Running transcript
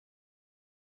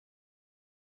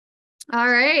All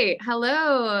right.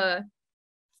 Hello.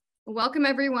 Welcome,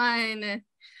 everyone.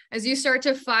 As you start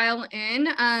to file in,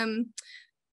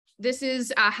 this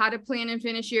is how to plan and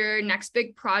finish your next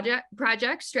big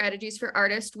project strategies for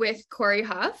artists with Cory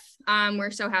Huff.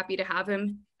 We're so happy to have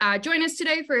him join us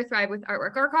today for Thrive with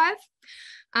Artwork Archive.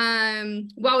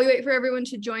 While we wait for everyone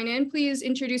to join in, please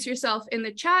introduce yourself in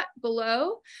the chat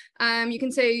below. You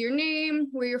can say your name,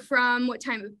 where you're from, what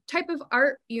type of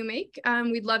art you make.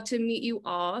 We'd love to meet you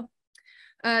all.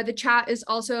 The chat is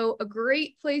also a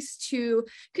great place to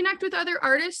connect with other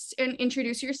artists and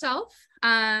introduce yourself.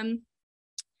 And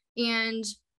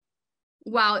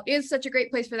while it is such a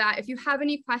great place for that, if you have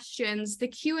any questions, the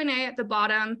Q&A at the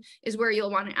bottom is where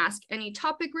you'll want to ask any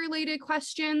topic related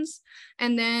questions.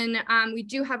 And then we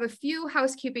do have a few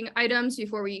housekeeping items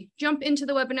before we jump into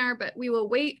the webinar, but we will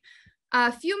wait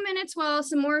a few minutes while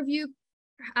some more of you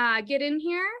get in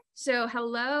here. So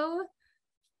hello.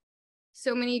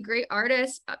 So many great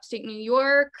artists, upstate New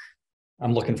York.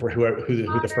 I'm looking for who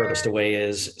the furthest away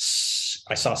is.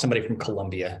 I saw somebody from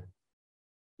Colombia.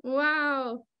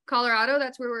 Wow. Colorado,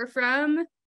 that's where we're from.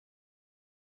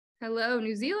 Hello,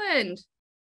 New Zealand.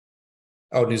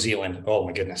 Oh, New Zealand. Oh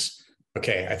my goodness.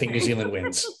 Okay, I think New Zealand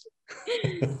wins.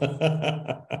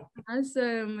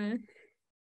 Awesome.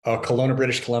 Oh, Kelowna,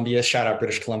 British Columbia. Shout out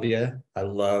British Columbia. I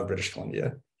love British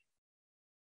Columbia.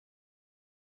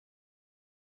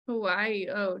 Hawaii.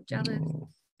 Oh, jealous.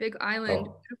 Big island.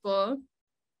 Oh. Beautiful.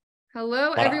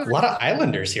 Hello, everyone. A lot of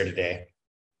islanders here today.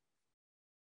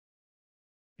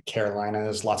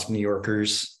 Carolinas, lots of New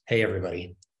Yorkers. Hey,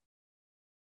 everybody.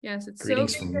 Yes, it's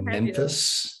greetings from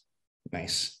Memphis.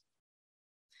 Nice.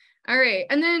 All right.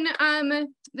 And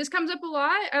then this comes up a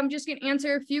lot. I'm just going to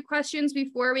answer a few questions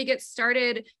before we get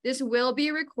started. This will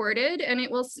be recorded and it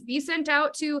will be sent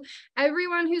out to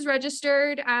everyone who's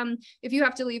registered. If you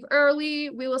have to leave early,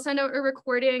 we will send out a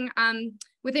recording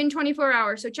within 24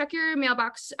 hours. So check your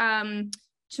mailbox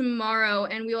tomorrow,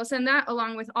 and we will send that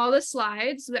along with all the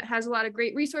slides. That has a lot of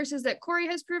great resources that Cory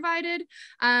has provided,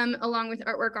 along with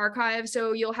Artwork Archive.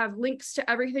 So you'll have links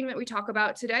to everything that we talk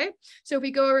about today. So if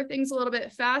we go over things a little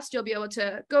bit fast, you'll be able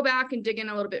to go back and dig in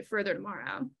a little bit further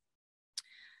tomorrow.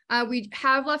 We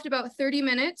have left about 30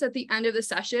 minutes at the end of the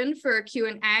session for a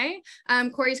Q&A.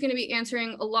 Cory's going to be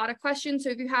answering a lot of questions. So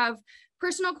if you have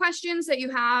personal questions that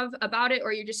you have about it,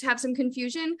 or you just have some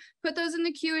confusion, put those in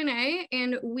the Q&A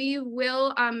and we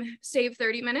will save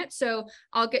 30 minutes. So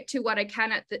I'll get to what I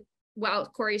can while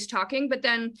Cory's talking, but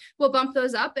then we'll bump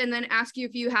those up and then ask you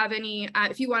if you have any,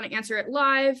 if you want to answer it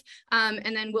live,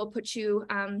 and then we'll put you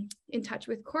in touch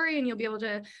with Cory and you'll be able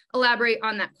to elaborate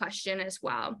on that question as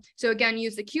well. So again,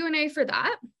 use the Q&A for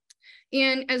that.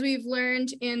 And as we've learned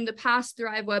in the past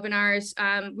Thrive webinars,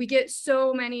 we get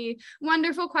so many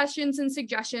wonderful questions and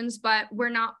suggestions, but we're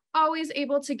not always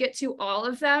able to get to all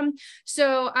of them.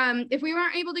 So if we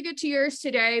weren't able to get to yours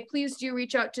today, please do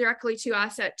reach out directly to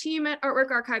us at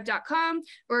team@artworkarchive.com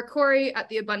or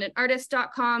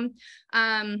Cory@theabundantartist.com.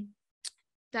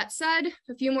 That said,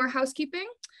 a few more housekeeping.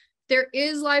 There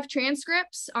is live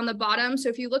transcripts on the bottom. So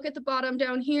if you look at the bottom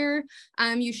down here,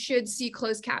 you should see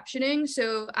closed captioning.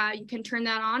 So you can turn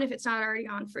that on if it's not already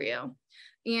on for you.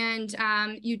 And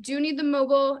you do need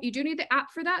the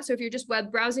app for that. So if you're just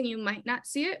web browsing, you might not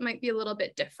see it. It might be a little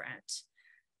bit different.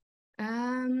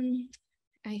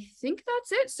 I think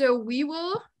that's it. So we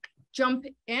will jump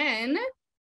in.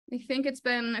 I think it's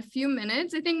been a few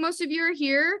minutes. I think most of you are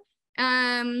here.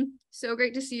 So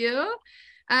great to see you.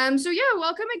 So yeah,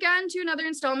 welcome again to another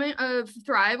installment of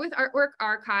Thrive with Artwork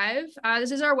Archive.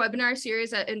 This is our webinar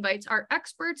series that invites art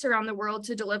experts around the world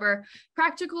to deliver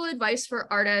practical advice for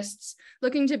artists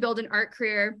looking to build an art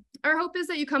career. Our hope is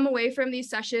that you come away from these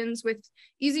sessions with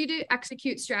easy to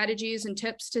execute strategies and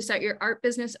tips to set your art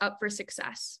business up for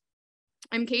success.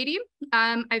 I'm Katie.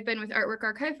 I've been with Artwork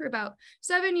Archive for about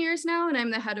 7 years now, and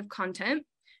I'm the head of content.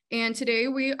 And today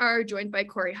we are joined by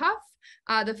Cory Huff,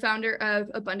 the founder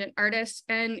of Abundant Artists.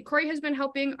 And Cory has been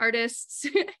helping artists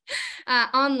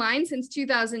online since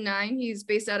 2009. He's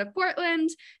based out of Portland,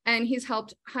 and he's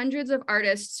helped hundreds of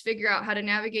artists figure out how to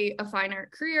navigate a fine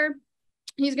art career.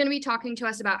 He's going to be talking to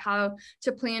us about how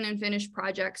to plan and finish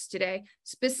projects today,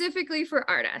 specifically for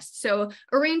artists. So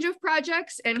a range of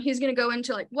projects, and he's going to go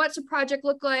into like, what's a project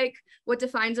look like, what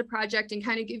defines a project, and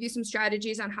kind of give you some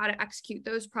strategies on how to execute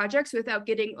those projects without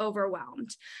getting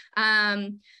overwhelmed.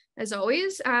 As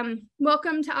always,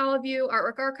 welcome to all of you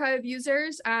Artwork Archive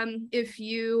users. If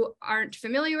you aren't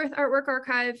familiar with Artwork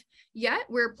Archive yet,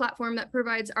 we're a platform that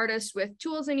provides artists with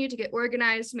tools they need to get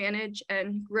organized, manage,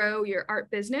 and grow your art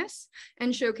business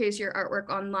and showcase your artwork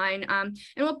online. And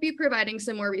we'll be providing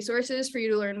some more resources for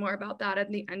you to learn more about that at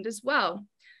the end as well.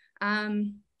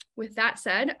 With that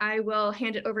said, I will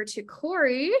hand it over to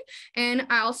Cory, and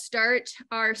I'll start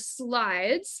our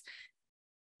slides.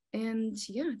 And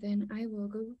yeah, then I will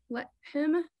go let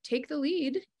him take the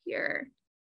lead here.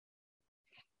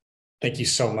 Thank you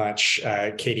so much,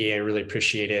 Katie. I really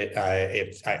appreciate it.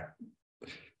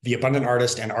 The Abundant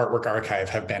Artist and Artwork Archive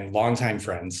have been longtime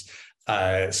friends.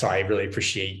 So I really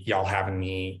appreciate y'all having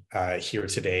me here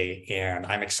today. And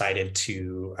I'm excited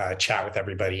to chat with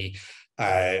everybody.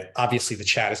 Obviously, the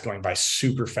chat is going by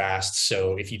super fast.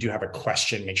 So if you do have a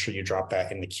question, make sure you drop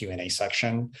that in the Q&A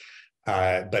section.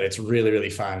 But it's really, really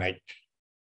fun.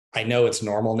 I know it's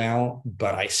normal now,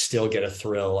 but I still get a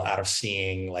thrill out of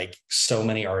seeing like so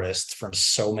many artists from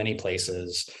so many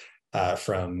places,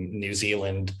 from New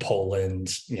Zealand,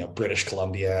 Poland, British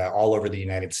Columbia, all over the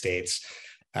United States.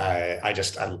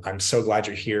 I'm so glad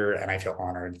you're here, and I feel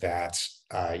honored that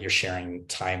you're sharing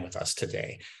time with us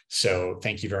today. So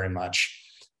thank you very much.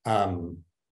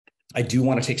 I do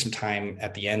want to take some time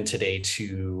at the end today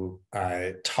to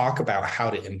talk about how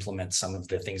to implement some of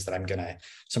the things that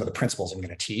some of the principles I'm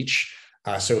going to teach.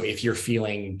 So if you're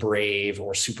feeling brave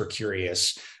or super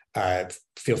curious,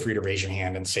 feel free to raise your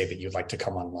hand and say that you'd like to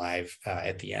come on live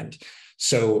at the end.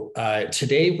 So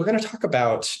today we're going to talk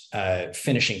about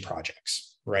finishing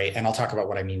projects, right? And I'll talk about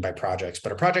what I mean by projects,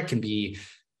 but a project can be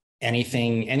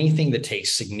anything that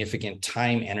takes significant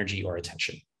time, energy, or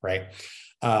attention, right?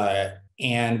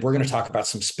 And we're going to talk about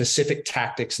some specific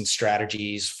tactics and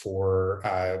strategies for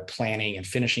planning and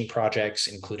finishing projects,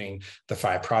 including the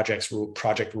 5 project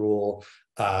rule,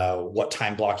 what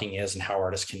time blocking is and how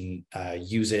artists can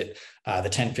use it, the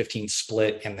 10-15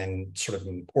 split, and then sort of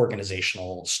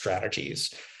organizational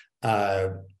strategies.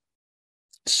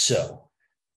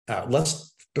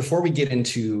 Before we get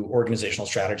into organizational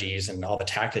strategies and all the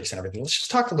tactics and everything, let's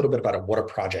just talk a little bit about what a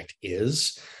project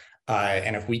is.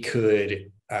 And if we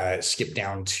could skip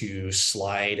down to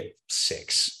slide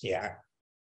 6. Yeah.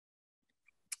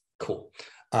 Cool.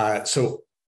 So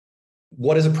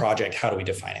what is a project? How do we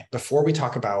define it? Before we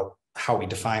talk about how we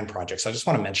define projects, I just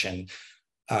want to mention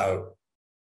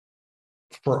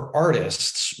for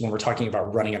artists, when we're talking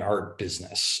about running an art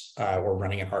business or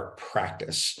running an art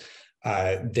practice,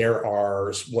 there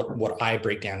are what I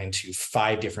break down into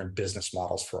 5 different business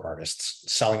models for artists: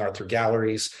 selling art through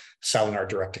galleries, selling art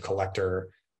direct to collector,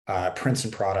 prints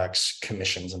and products,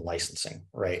 commissions, and licensing,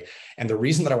 right? And the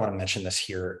reason that I want to mention this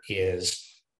here is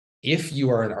if you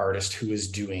are an artist who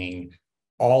is doing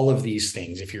all of these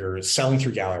things, if you're selling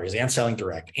through galleries and selling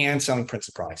direct and selling prints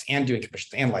and products and doing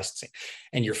commissions and licensing,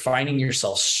 and you're finding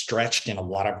yourself stretched in a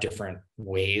lot of different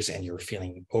ways and you're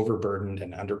feeling overburdened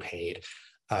and underpaid,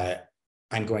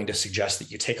 I'm going to suggest that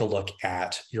you take a look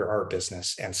at your art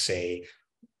business and say,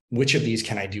 which of these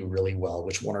can I do really well?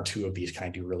 Which 1 or 2 of these can I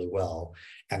do really well?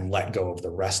 And let go of the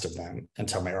rest of them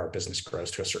until my art business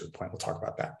grows to a certain point. We'll talk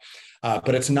about that.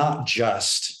 But it's not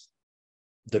just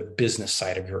the business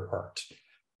side of your art.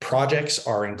 Projects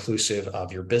are inclusive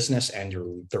of your business and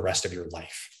the rest of your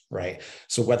life, right?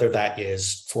 So whether that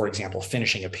is, for example,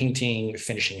 finishing a painting,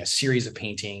 finishing a series of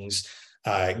paintings,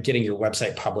 getting your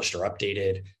website published or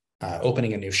updated,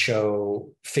 opening a new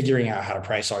show, figuring out how to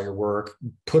price all your work,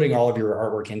 putting all of your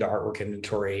artwork into artwork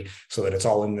inventory so that it's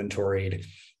all inventoried,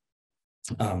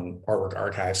 artwork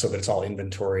archive so that it's all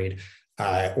inventoried,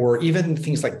 or even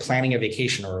things like planning a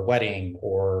vacation or a wedding,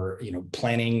 or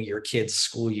planning your kids'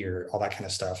 school year, all that kind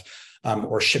of stuff,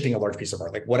 or shipping a large piece of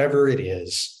art, like whatever it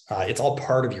is, it's all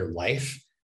part of your life.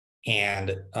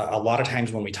 And a lot of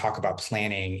times when we talk about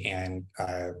planning and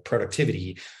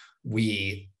productivity,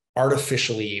 we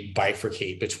artificially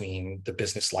bifurcate between the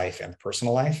business life and the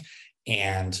personal life.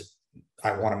 And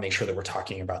I want to make sure that we're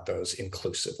talking about those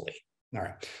inclusively. All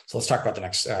right, so let's talk about the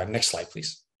next slide,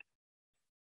 please.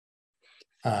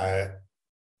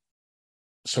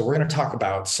 So we're going to talk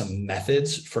about some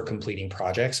methods for completing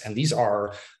projects. And these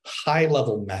are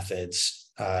high-level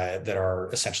methods that are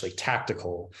essentially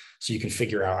tactical, so you can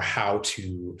figure out how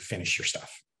to finish your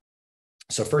stuff.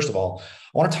 So first of all,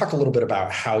 I want to talk a little bit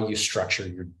about how you structure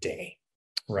your day,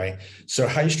 right? So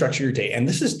how you structure your day, and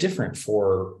this is different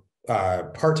for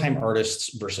part-time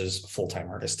artists versus full-time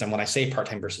artists. And when I say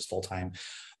part-time versus full-time,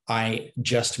 I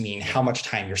just mean how much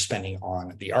time you're spending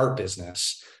on the art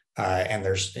business. And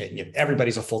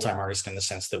everybody's a full-time artist in the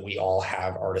sense that we all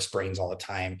have artist brains all the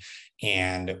time,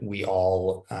 and we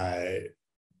all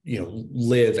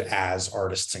live as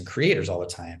artists and creators all the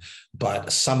time.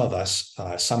 But some of us,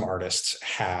 some artists,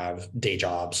 have day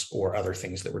jobs or other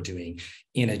things that we're doing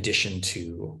in addition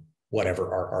to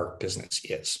whatever our art business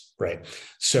is, right?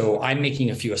 So I'm making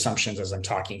a few assumptions as I'm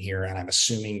talking here, and I'm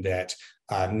assuming that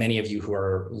Many of you who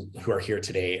are here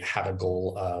today have a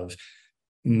goal of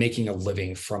making a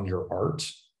living from your art.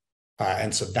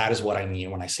 And so that is what I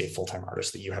mean when I say full-time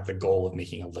artist, that you have the goal of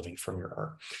making a living from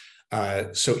your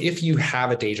art. So if you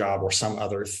have a day job or some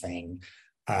other thing,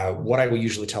 what I will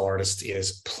usually tell artists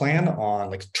is plan on,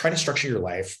 like, try to structure your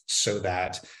life so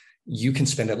that you can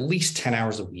spend at least 10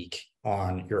 hours a week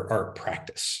on your art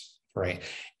practice, right?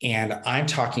 And I'm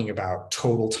talking about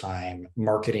total time,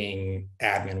 marketing,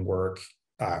 admin work,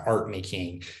 art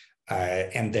making,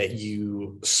 and that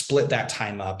you split that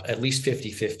time up at least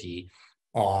 50-50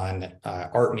 on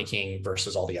art making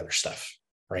versus all the other stuff,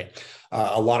 right?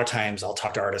 A lot of times I'll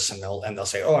talk to artists and they'll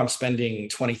say, oh, I'm spending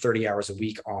 20-30 hours a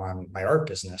week on my art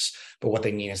business. But what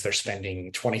they mean is they're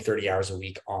spending 20-30 hours a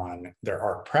week on their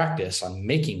art practice, on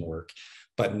making work,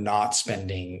 but not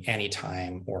spending any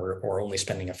time or only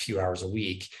spending a few hours a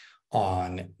week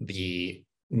on the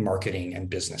marketing and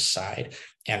business side.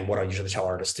 And what I usually tell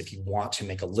artists, if you want to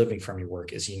make a living from your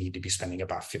work, is you need to be spending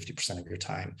about 50% of your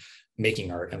time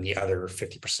making art and the other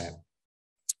 50%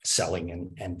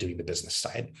 selling and doing the business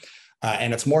side.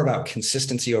 And it's more about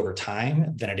consistency over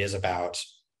time than it is about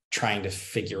trying to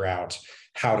figure out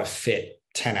how to fit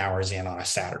 10 hours in on a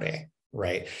Saturday,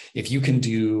 right? If you can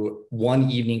do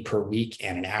one evening per week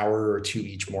and an hour or two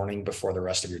each morning before the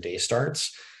rest of your day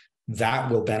starts, that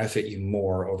will benefit you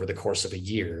more over the course of a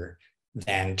year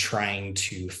than trying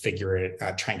to fit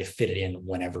it in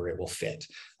whenever it will fit,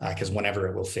 because whenever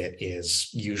it will fit is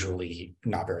usually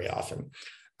not very often.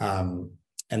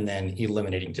 And then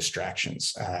eliminating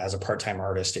distractions. As a part-time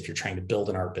artist, if you're trying to build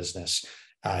an art business,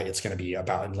 it's going to be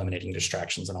about eliminating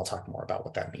distractions, and I'll talk more about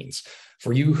what that means.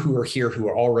 For you who are here, who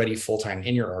are already full-time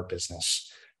in your art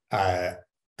business, I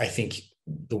think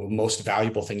the most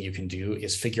valuable thing you can do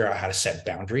is figure out how to set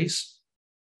boundaries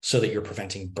so that you're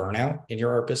preventing burnout in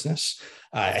your art business.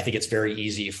 I think it's very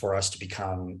easy for us to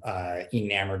become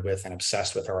enamored with and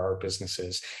obsessed with our art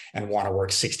businesses and want to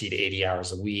work 60 to 80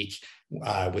 hours a week,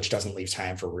 which doesn't leave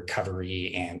time for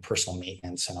recovery and personal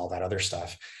maintenance and all that other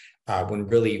stuff. When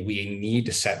really we need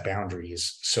to set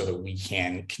boundaries so that we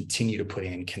can continue to put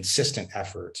in consistent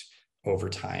effort over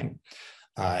time,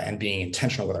 and being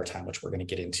intentional with our time, which we're going to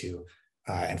get into,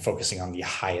 and focusing on the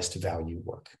highest value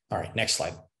work. All right, next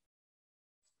slide.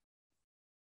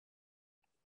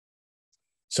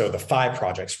 So the 5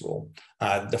 projects rule.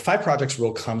 The 5 projects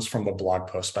rule comes from a blog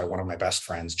post by one of my best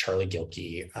friends, Charlie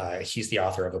Gilkey. He's the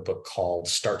author of a book called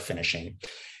Start Finishing.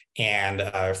 And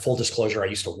full disclosure, I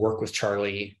used to work with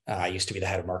Charlie. I used to be the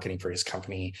head of marketing for his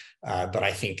company. But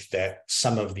I think that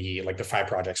some of the 5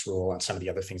 projects rule and some of the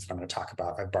other things that I'm going to talk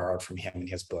about, I've borrowed from him in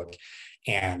his book.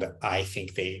 And I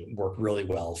think they work really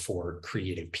well for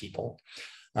creative people.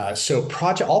 So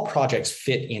all projects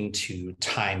fit into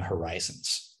time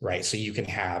horizons, right? So you can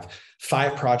have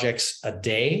 5 projects a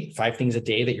day, 5 things a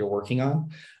day that you're working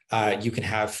on. You can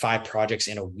have 5 projects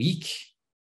in a week,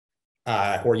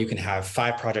 or you can have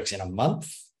 5 projects in a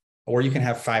month, or you can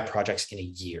have 5 projects in a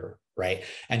year, right?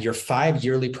 And your 5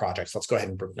 yearly projects, let's go ahead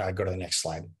and go to the next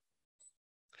slide.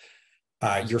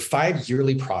 Your 5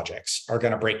 yearly projects are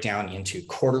going to break down into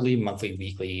quarterly, monthly,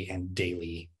 weekly, and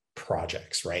daily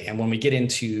projects, right? And when we get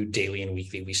into daily and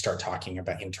weekly, we start talking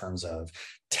about in terms of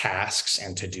tasks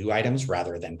and to-do items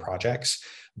rather than projects.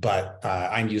 But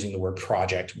I'm using the word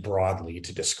project broadly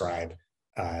to describe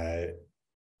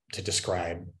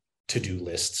to-do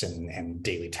lists and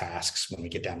daily tasks when we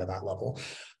get down to that level.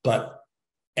 But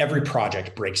every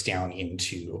project breaks down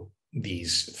into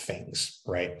these things,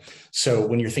 right? So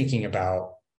when you're thinking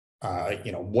about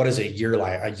what is a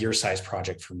year-sized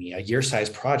project for me? A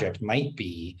year-sized project might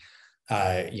be,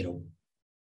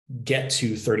 get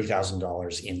to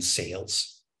 $30,000 in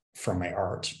sales from my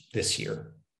art this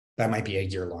year. That might be a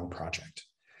year-long project.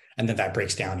 And then that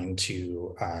breaks down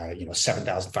into,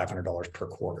 $7,500 per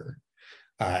quarter.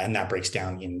 And that breaks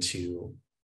down into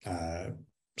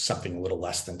something a little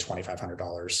less than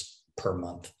 $2,500 per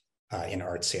month in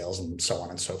art sales, and so on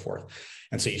and so forth.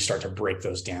 And so you start to break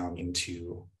those down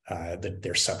into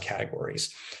their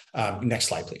subcategories. Next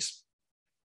slide, please.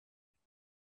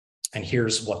 And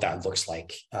here's what that looks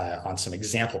like on some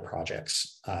example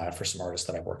projects for some artists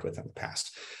that I've worked with in the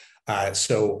past.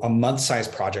 So a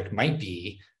month-sized project might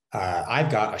be, I've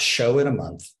got a show in a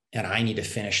month and I need to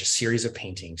finish a series of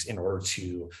paintings in order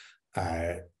to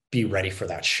be ready for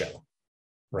that show,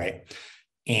 right?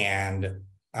 And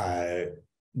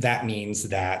that means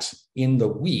that in the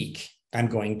week, I'm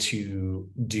going to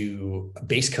do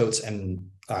base coats and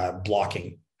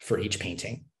blocking for each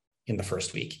painting in the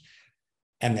first week.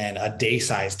 And then a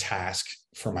day-sized task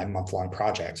for my month-long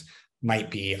project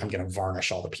might be, I'm going to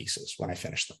varnish all the pieces when I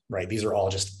finish them, right? These are all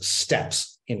just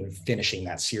steps in finishing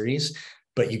that series,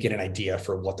 but you get an idea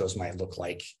for what those might look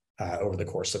like over the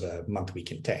course of a month,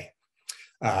 week, and day.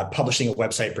 Publishing a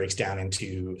website breaks down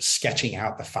into sketching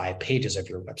out the 5 pages of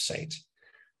your website.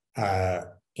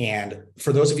 And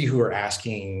for those of you who are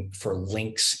asking for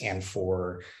links and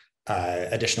for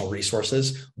additional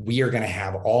resources, we are going to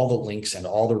have all the links and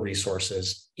all the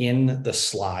resources in the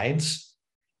slides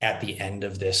at the end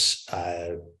of this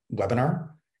webinar.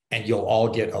 And you'll all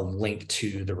get a link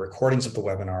to the recordings of the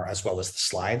webinar as well as the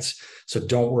slides. So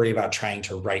don't worry about trying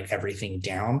to write everything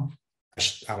down.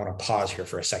 I want to pause here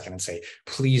for a second and say,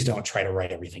 please don't try to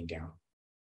write everything down.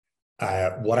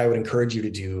 What I would encourage you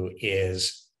to do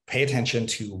is pay attention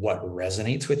to what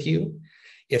resonates with you.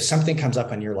 If something comes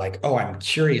up and you're like, oh, I'm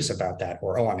curious about that,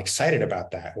 or oh, I'm excited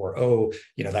about that, or oh,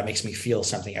 that makes me feel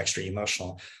something extra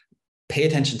emotional, pay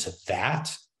attention to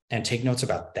that and take notes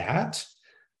about that.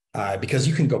 Because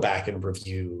you can go back and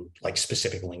review like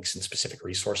specific links and specific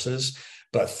resources,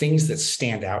 but things that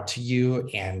stand out to you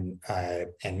and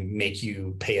make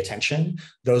you pay attention,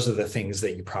 those are the things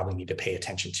that you probably need to pay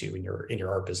attention to in your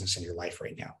art business in your life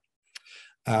right now.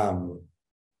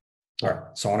 All right,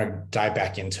 so I want to dive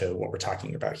back into what we're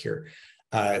talking about here.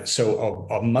 So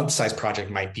a month-sized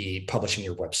project might be publishing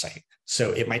your website.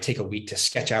 So it might take a week to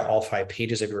sketch out all 5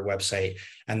 pages of your website,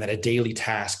 and then a daily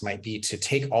task might be to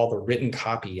take all the written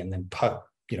copy and then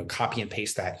copy and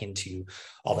paste that into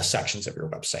all the sections of your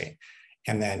website.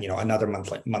 And then another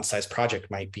month-sized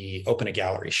project might be open a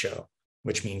gallery show,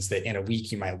 which means that in a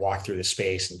week you might walk through the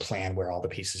space and plan where all the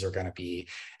pieces are going to be,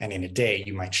 and in a day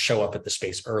you might show up at the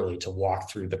space early to walk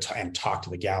through and talk to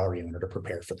the gallery in order to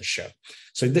prepare for the show.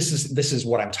 So this is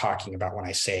what I'm talking about when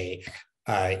I say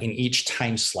in each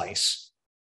time slice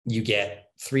you get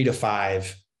 3 to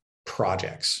 5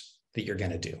 projects that you're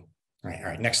going to do. All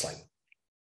right, next slide.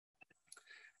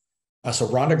 So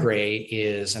Rhonda Gray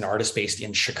is an artist based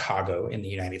in Chicago in the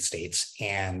United States.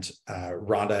 And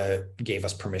Rhonda gave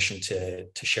us permission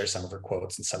to share some of her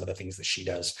quotes and some of the things that she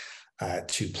does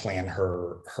to plan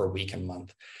her week and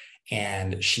month.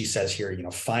 And she says here,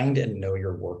 find and know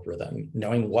your work rhythm.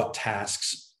 Knowing what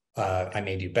tasks I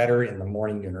may do better in the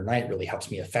morning, noon, or night really helps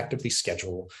me effectively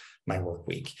schedule my work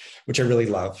week, which I really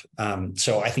love.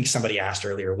 So I think somebody asked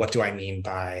earlier, what do I mean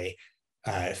by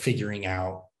figuring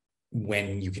out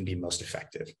when you can be most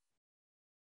effective?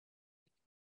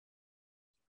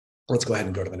 Let's go ahead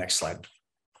and go to the next slide.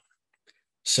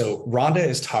 So Rhonda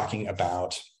is talking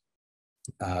about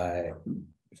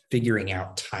figuring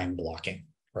out time blocking,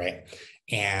 right?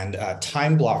 And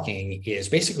time blocking is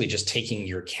basically just taking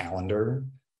your calendar,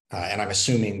 and I'm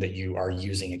assuming that you are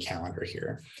using a calendar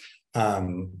here,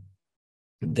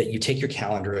 that you take your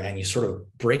calendar and you sort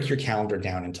of break your calendar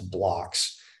down into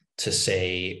blocks to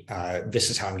say,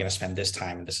 this is how I'm going to spend this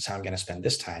time, and this is how I'm going to spend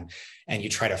this time. And you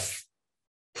try to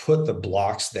put the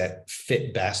blocks that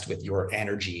fit best with your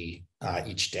energy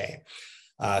each day.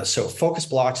 So focus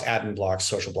blocks, admin blocks,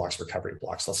 social blocks, recovery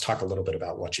blocks. Let's talk a little bit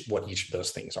about what each of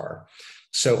those things are.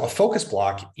 So a focus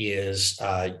block is,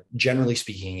 generally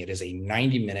speaking, it is a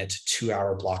 90-minute,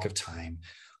 2-hour block of time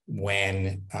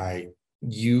when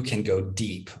you can go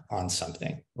deep on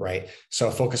something, right? So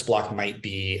a focus block might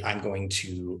be, I'm going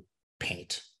to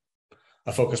paint.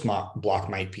 A focus block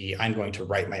might be, I'm going to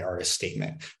write my artist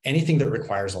statement. Anything that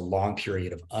requires a long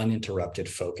period of uninterrupted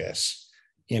focus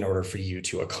in order for you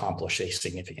to accomplish a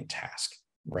significant task,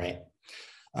 right?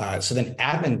 So then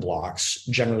admin blocks,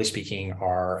 generally speaking,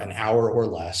 are an hour or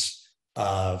less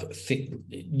of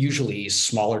usually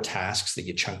smaller tasks that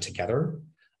you chunk together.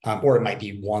 Or it might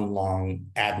be one long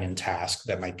admin task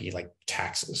that might be like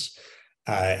taxes.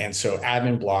 And so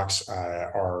admin blocks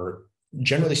are,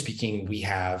 generally speaking, we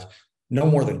have no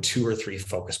more than 2 or 3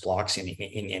 focus blocks in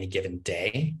any given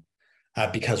day,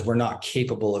 because we're not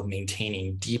capable of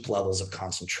maintaining deep levels of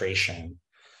concentration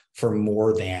for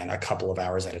more than a couple of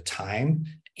hours at a time,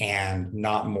 and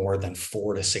not more than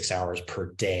 4 to 6 hours per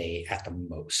day at the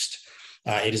most.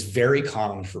 It is very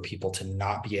common for people to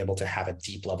not be able to have a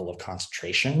deep level of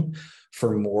concentration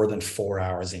for more than 4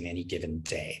 hours in any given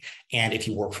day. And if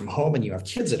you work from home and you have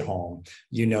kids at home,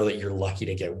 you know that you're lucky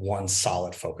to get 1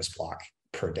 solid focus block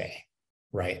per day,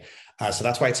 right? So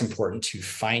that's why it's important to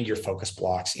find your focus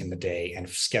blocks in the day and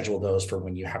schedule those for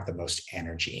when you have the most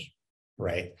energy,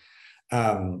 right?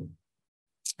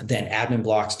 Then admin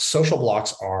blocks, social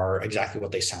blocks are exactly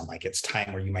what they sound like. It's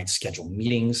time where you might schedule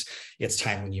meetings. It's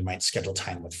time when you might schedule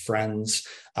time with friends.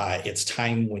 It's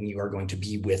time when you are going to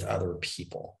be with other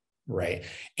people, right?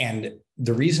 And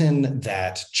the reason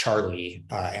that Charlie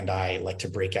and I like to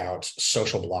break out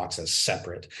social blocks as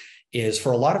separate is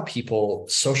for a lot of people,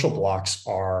 social blocks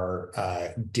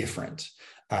are different.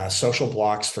 Social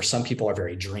blocks for some people are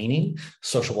very draining.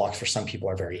 Social blocks for some people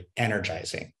are very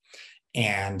energizing.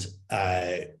 And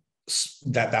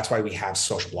that's why we have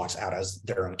social blocks out as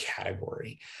their own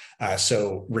category.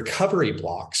 So recovery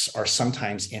blocks are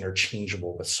sometimes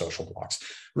interchangeable with social blocks.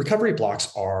 Recovery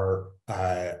blocks are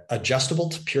adjustable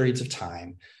to periods of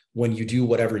time when you do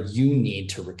whatever you need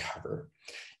to recover.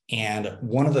 And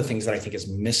one of the things that I think is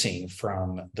missing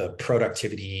from the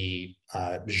productivity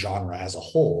genre as a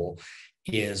whole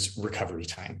is recovery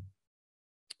time,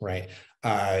 right?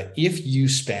 If you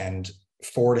spend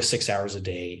 4 to 6 hours a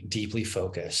day deeply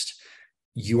focused,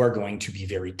 you are going to be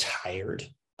very tired,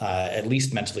 at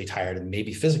least mentally tired and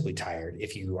maybe physically tired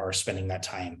if you are spending that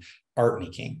time art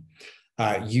making.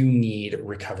 You need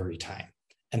recovery time.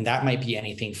 And that might be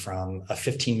anything from a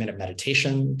 15-minute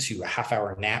meditation to a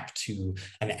half-hour nap to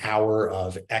an hour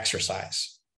of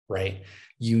exercise, right?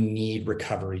 You need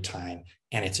recovery time,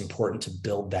 and it's important to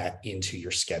build that into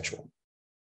your schedule.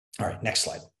 All right, next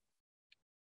slide.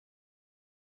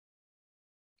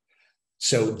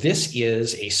 So this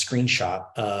is a screenshot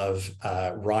of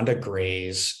Rhonda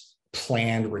Gray's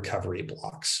planned recovery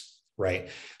blocks, right?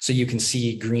 So you can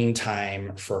see green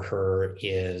time for her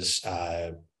is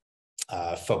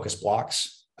focus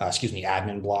blocks,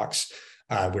 admin blocks,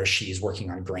 where she's working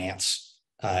on grants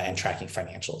and tracking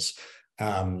financials.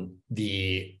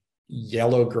 The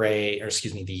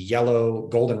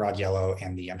goldenrod yellow,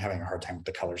 and I'm having a hard time with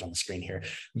the colors on the screen here.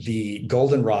 The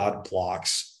goldenrod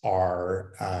blocks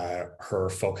are her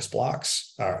focus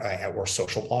blocks or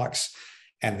social blocks.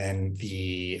 And then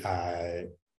the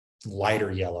lighter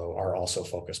yellow are also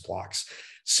focus blocks.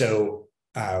 So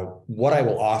what I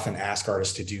will often ask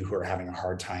artists to do who are having a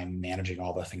hard time managing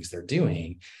all the things they're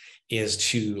doing is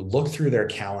to look through their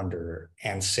calendar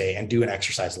and do an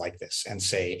exercise like this and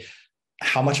say,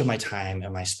 how much of my time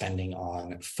am I spending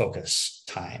on focus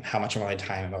time? How much of my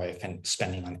time am I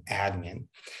spending on admin?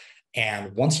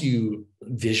 And once you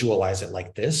visualize it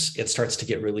like this, it starts to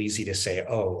get really easy to say,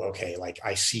 oh, okay, like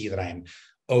I see that I'm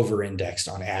over-indexed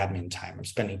on admin time. I'm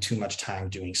spending too much time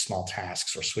doing small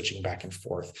tasks or switching back and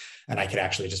forth. And I could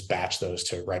actually just batch those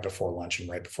to right before lunch and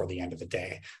right before the end of the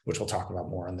day, which we'll talk about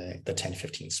more in the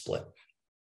 10-15 split.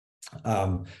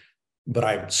 But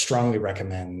I strongly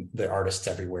recommend that artists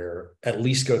everywhere at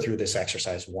least go through this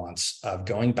exercise once of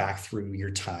going back through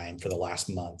your time for the last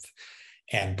month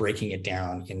and breaking it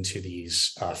down into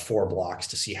these 4 blocks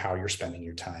to see how you're spending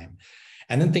your time.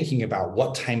 And then thinking about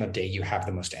what time of day you have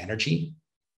the most energy,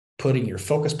 putting your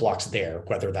focus blocks there,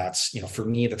 whether that's, for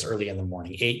me, that's early in the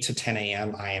morning, 8 to 10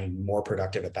 a.m. I am more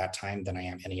productive at that time than I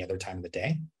am any other time of the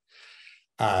day.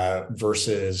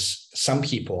 Versus some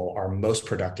people are most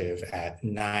productive at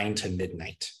 9 to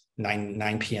midnight,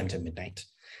 9 p.m. to midnight.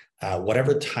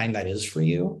 Whatever time that is for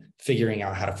you, figuring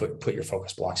out how to put your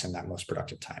focus blocks in that most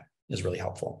productive time is really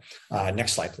helpful.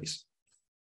 Next slide, please.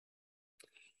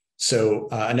 So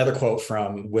another quote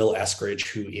from Will Eskridge,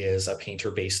 who is a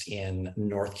painter based in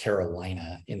North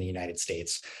Carolina in the United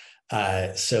States.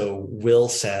 So Will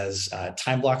says,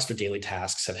 time blocks for daily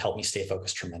tasks have helped me stay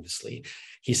focused tremendously.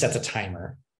 He sets a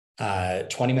timer,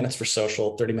 20 minutes for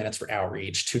social, 30 minutes for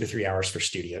outreach, 2 to 3 hours for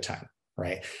studio time,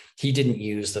 right? He didn't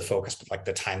use the focus, like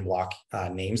the time block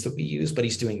names that we use, but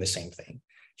he's doing the same thing.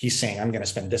 He's saying, I'm going to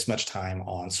spend this much time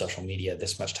on social media,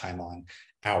 this much time on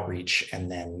outreach,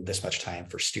 and then this much time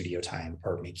for studio time,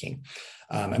 art making.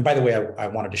 And by the way, I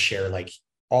wanted to share, like,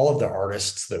 all of the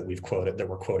artists that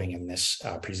we're quoting in this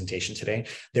presentation today,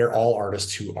 they're all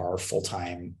artists who are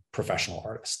full-time professional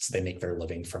artists. They make their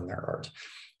living from their art.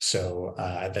 So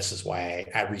this is why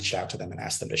I reached out to them and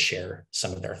asked them to share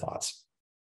some of their thoughts.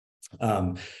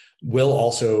 Will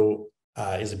also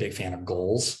is a big fan of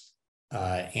goals.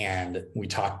 And we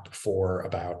talked before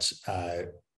about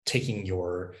taking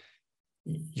your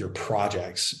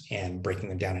projects and breaking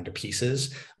them down into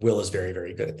pieces. Will is very,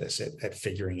 very good at this, at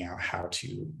figuring out how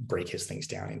to break his things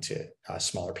down into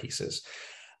smaller pieces.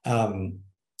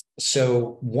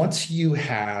 So once you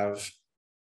have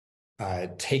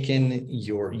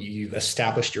you've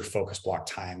established your focus block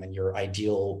time and your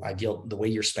ideal, the way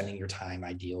you're spending your time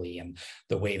ideally, and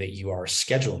the way that you are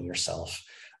scheduling yourself,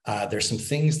 there's some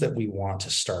things that we want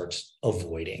to start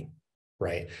avoiding,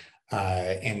 right?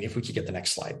 And if we could get the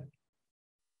next slide.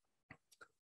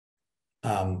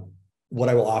 What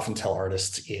I will often tell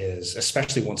artists is,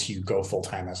 especially once you go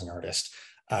full-time as an artist,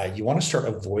 you want to start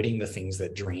avoiding the things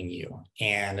that drain you.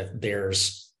 And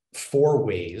there's 4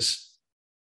 ways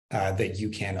that you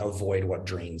can avoid what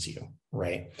drains you,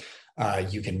 right?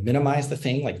 You can minimize the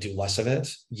thing, like do less of it.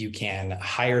 You can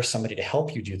hire somebody to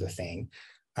help you do the thing,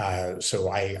 So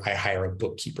I hire a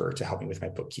bookkeeper to help me with my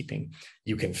bookkeeping.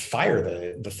 You can fire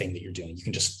the thing that you're doing. You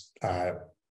can just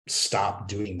stop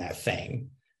doing that thing.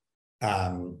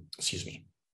 Excuse me,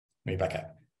 let me back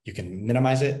up. You can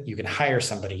minimize it. You can hire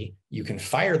somebody. You can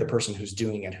fire the person who's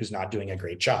doing it, who's not doing a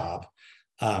great job.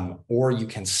 Or you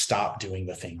can stop doing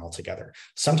the thing altogether.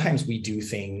 Sometimes we do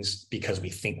things because we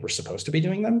think we're supposed to be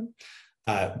doing them,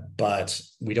 but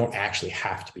we don't actually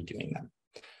have to be doing them.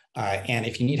 And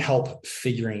if you need help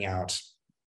figuring out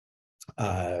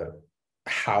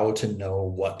how to know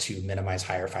what to minimize,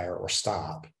 hire, fire, or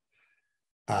stop,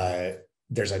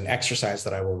 there's an exercise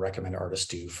that I will recommend artists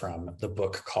do from the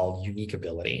book called Unique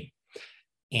Ability.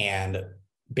 And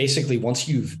basically, once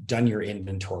you've done your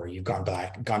inventory, you've gone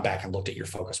back and looked at your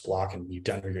focus block, and you've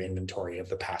done your inventory of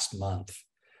the past month.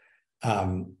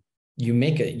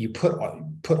 You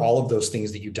put all of those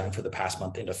things that you've done for the past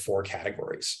month into 4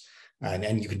 categories.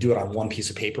 And you could do it on one piece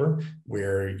of paper,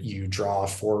 where you draw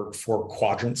four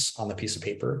quadrants on the piece of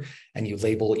paper, and you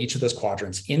label each of those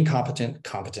quadrants incompetent,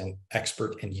 competent,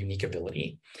 expert, and unique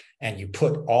ability. And you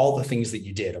put all the things that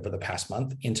you did over the past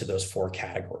month into those 4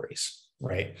 categories,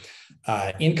 right?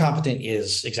 Incompetent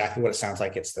is exactly what it sounds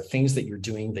like. It's the things that you're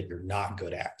doing that you're not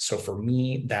good at. So for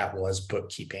me, that was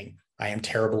bookkeeping. I am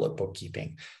terrible at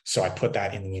bookkeeping. So I put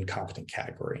that in the incompetent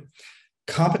category.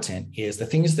 Competent is the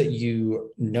things that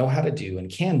you know how to do and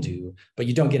can do, but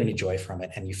you don't get any joy from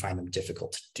it, and you find them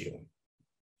difficult to do.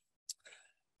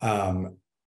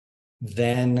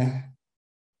 Then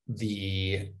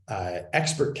the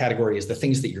expert category is the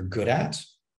things that you're good at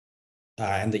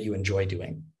and that you enjoy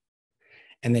doing.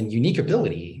 And then unique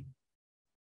ability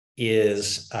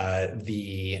is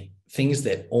the things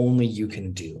that only you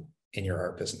can do in your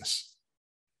art business.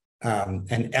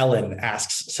 And Ellen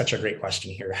asks such a great question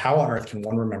here. How on earth can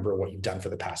one remember what you've done for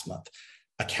the past month?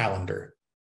 A calendar.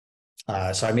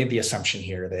 So I made the assumption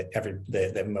here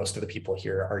that most of the people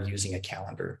here are using a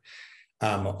calendar.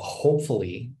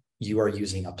 Hopefully you are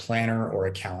using a planner or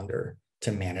a calendar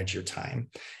to manage your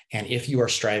time. And if you are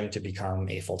striving to become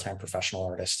a full-time professional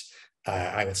artist,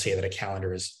 I would say that a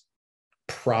calendar is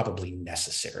probably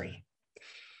necessary.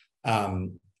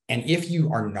 And if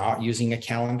you are not using a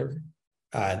calendar,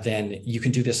 then you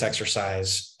can do this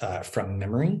exercise from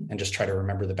memory and just try to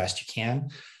remember the best you can.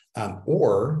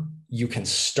 Or you can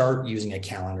start using a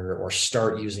calendar, or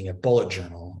start using a bullet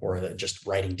journal, or just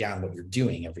writing down what you're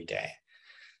doing every day.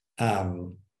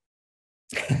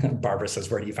 Barbara says,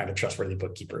 where do you find a trustworthy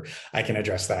bookkeeper? I can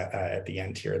address that at the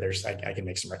end here. I can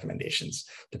make some recommendations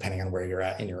depending on where you're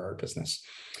at in your art business.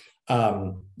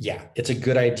 Yeah, it's a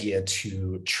good idea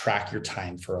to track your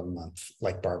time for a month,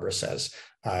 like Barbara says.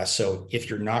 So if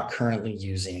you're not currently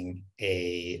using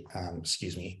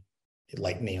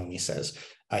like Naomi says,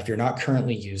 if you're not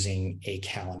currently using a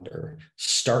calendar,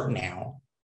 start now.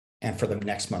 And for the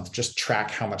next month, just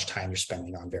track how much time you're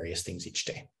spending on various things each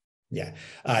day. Yeah.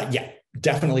 Yeah,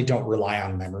 definitely don't rely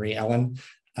on memory, Ellen.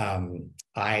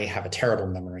 I have a terrible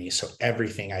memory, so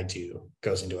everything I do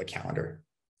goes into a calendar.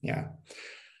 Yeah.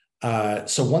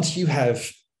 So once you have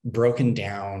broken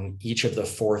down each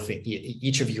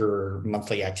of your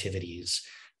monthly activities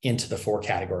into the 4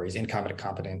 categories: incompetent,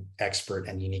 competent, expert,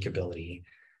 and unique ability,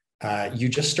 you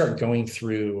just start going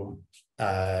through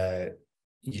the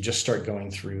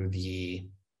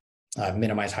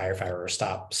minimize, hire, fire, or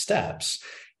stop steps.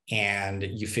 And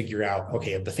you figure out,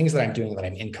 okay, of the things that I'm doing that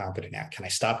I'm incompetent at, can I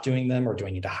stop doing them, or do I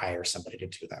need to hire somebody to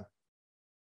do them?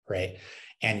 Right.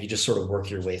 And you just sort of work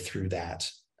your way through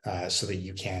that so that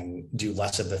you can do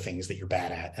less of the things that you're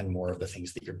bad at and more of the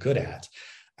things that you're good at.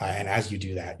 And as you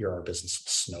do that, your art business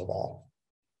will snowball.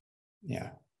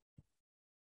 Yeah.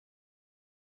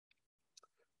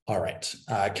 All right.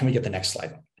 Can we get the next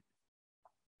slide?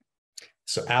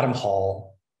 So Adam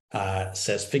Hall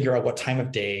says, figure out what time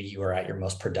of day you are at your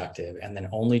most productive, and then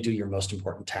only do your most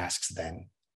important tasks then.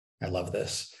 I love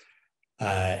this.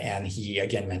 And he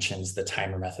again mentions the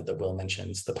timer method that Will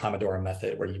mentions, the Pomodoro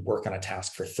method, where you work on a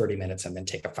task for 30 minutes and then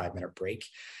take a 5-minute break.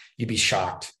 You'd be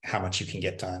shocked how much you can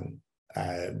get done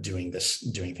doing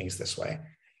things this way.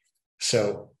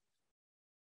 So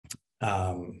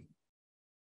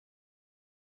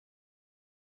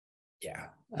yeah,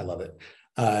 I love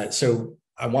it. So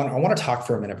I want to talk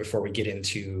for a minute before we get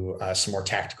into some more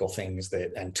tactical things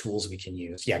and tools we can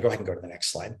use. Yeah, go ahead and go to the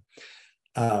next slide.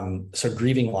 So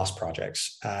grieving lost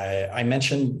projects. I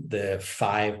mentioned the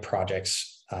 5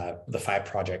 projects, the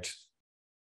 5-project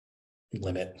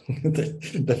limit,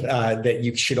 that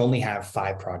you should only have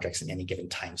 5 projects in any given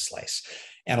time slice.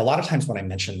 And a lot of times when I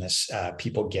mention this,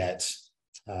 people get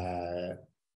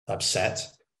upset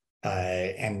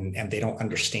and they don't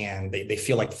understand, they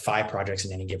feel like 5 projects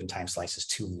in any given time slice is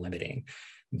too limiting,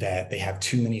 that they have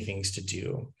too many things to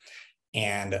do.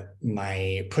 And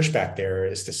my pushback there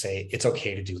is to say, it's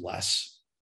okay to do less.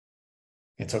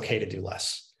 It's okay to do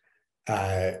less.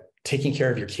 Taking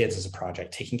care of your kids is a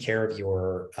project. Taking care of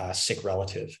your sick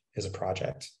relative is a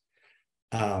project.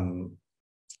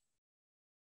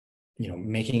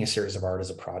 Making a series of art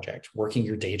is a project. Working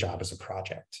your day job is a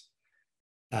project.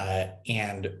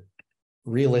 And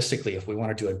realistically, if we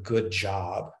want to do a good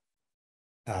job,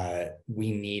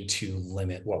 we need to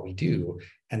limit what we do,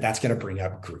 and that's going to bring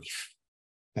up grief.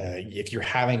 If you're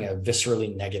having a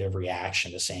viscerally negative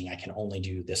reaction to saying I can only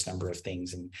do this number of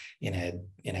things in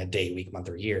a day, week, month,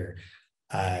 or year,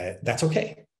 that's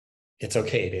okay. It's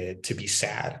okay to be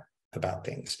sad about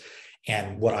things.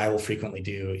 And what I will frequently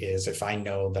do is, if I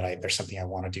know that there's something I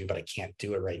want to do but I can't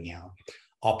do it right now,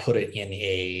 I'll put it in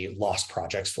a lost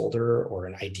projects folder or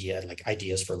an idea, like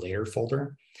ideas for later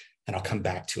folder, and I'll come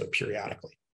back to it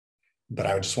periodically. But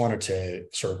I just wanted to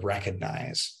sort of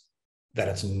recognize that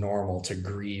it's normal to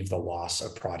grieve the loss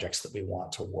of projects that we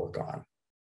want to work on.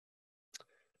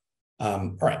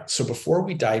 All right, so before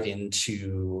we dive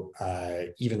into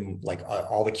even like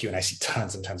all the Q&A, I see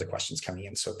tons and tons of questions coming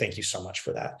in, so thank you so much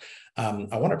for that.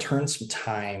 I want to turn some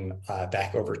time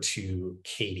back over to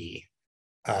Katie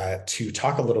to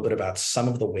talk a little bit about some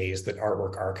of the ways that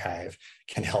Artwork Archive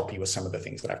can help you with some of the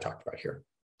things that I've talked about here.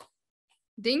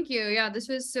 Thank you. Yeah, this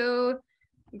was so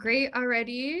great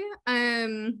already.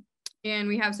 And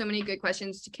we have so many good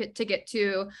questions to get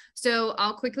to. So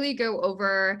I'll quickly go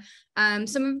over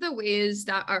some of the ways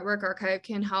that Artwork Archive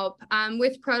can help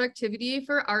with productivity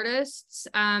for artists.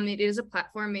 It is a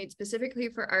platform made specifically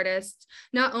for artists,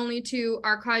 not only to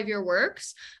archive your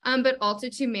works, but also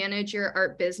to manage your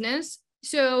art business.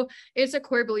 So it's a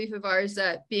core belief of ours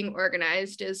that being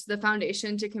organized is the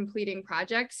foundation to completing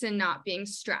projects and not being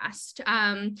stressed.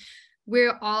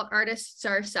 We're all artists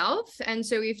ourselves, and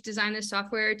so we've designed this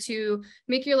software to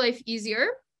make your life easier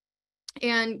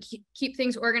and keep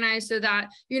things organized so that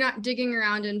you're not digging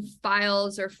around in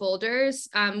files or folders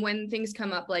when things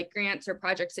come up like grants or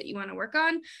projects that you want to work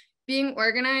on. Being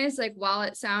organized, like while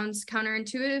it sounds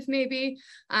counterintuitive maybe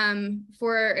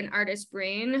for an artist's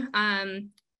brain,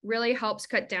 really helps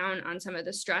cut down on some of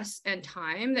the stress and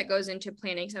time that goes into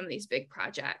planning some of these big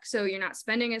projects. So you're not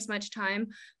spending as much time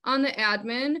on the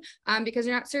admin because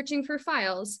you're not searching for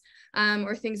files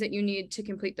or things that you need to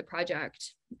complete the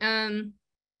project.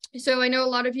 So I know a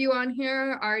lot of you on here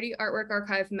are already Artwork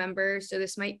Archive members, so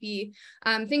this might be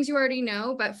things you already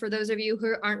know, but for those of you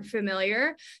who aren't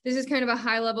familiar, this is kind of a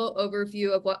high-level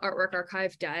overview of what Artwork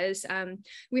Archive does.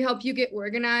 We help you get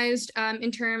organized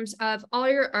in terms of all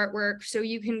your artwork, so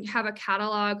you can have a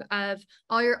catalog of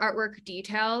all your artwork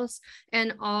details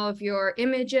and all of your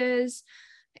images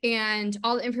and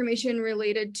all the information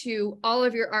related to all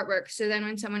of your artwork. So then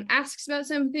when someone asks about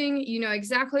something, you know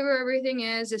exactly where everything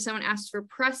is. If someone asks for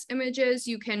press images,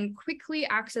 you can quickly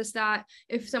access that.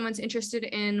 If someone's interested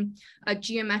in a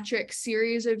geometric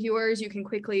series of yours, you can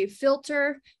quickly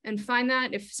filter and find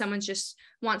that. If someone just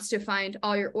wants to find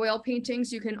all your oil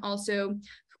paintings, you can also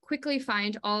quickly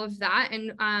find all of that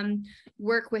and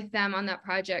work with them on that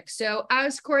project. So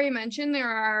as Cory mentioned,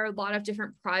 there are a lot of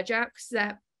different projects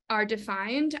that are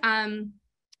defined. And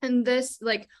this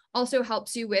also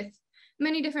helps you with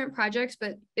many different projects,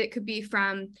 but it could be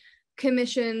from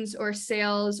commissions or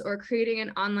sales or creating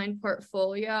an online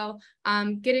portfolio.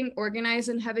 Getting organized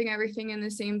and having everything in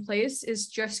the same place is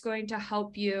just going to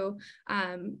help you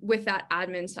with that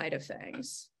admin side of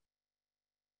things.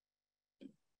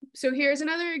 So here's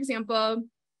another example.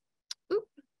 Oop.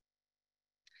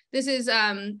 This is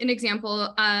an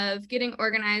example of getting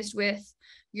organized with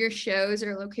your shows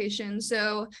or locations.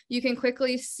 So you can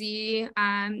quickly see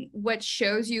what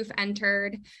shows you've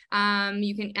entered.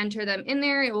 You can enter them in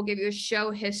there. It will give you a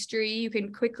show history. You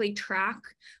can quickly track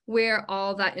where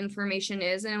all that information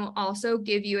is. And it will also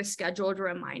give you a scheduled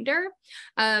reminder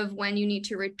of when you need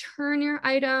to return your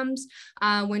items,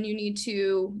 when you need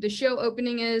to, the show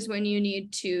opening is, when you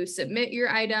need to submit your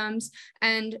items.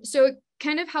 And so it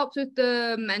kind of helps with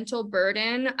the mental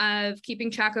burden of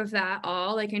keeping track of that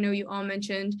all. Like I know you all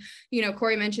mentioned,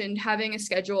 Cory mentioned having a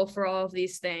schedule for all of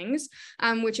these things,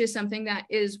 which is something that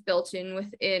is built in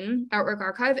within Artwork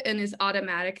Archive and is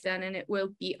automatic then, and it will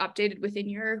be updated within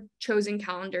your chosen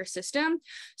calendar system.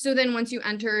 So then once you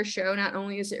enter a show, not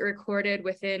only is it recorded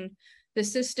within the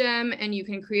system and you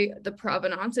can create the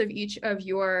provenance of each of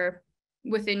your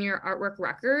within your artwork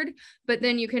record, but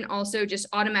then you can also just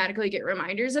automatically get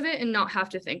reminders of it and not have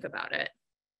to think about it.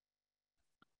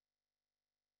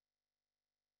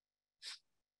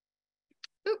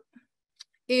 Oop.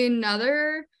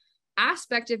 another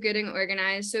aspect of getting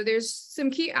organized. So there's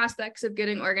some key aspects of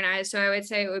getting organized. So I would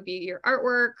say it would be your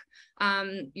artwork,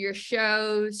 your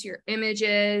shows, your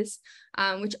images,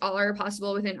 which all are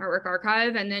possible within Artwork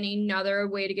Archive. And then another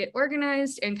way to get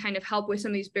organized and kind of help with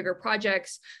some of these bigger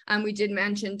projects. We did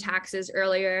mention taxes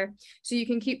earlier. So you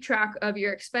can keep track of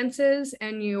your expenses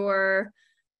and your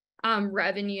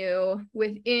revenue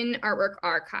within Artwork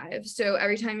Archive. So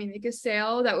every time you make a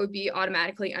sale, that would be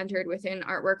automatically entered within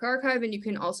Artwork Archive. And you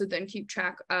can also then keep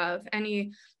track of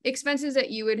any expenses that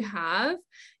you would have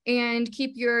and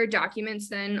keep your documents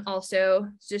then also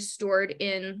just stored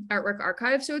in Artwork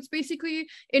Archive. So it's basically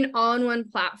an all-in-one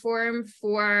platform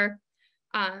for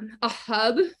a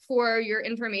hub for your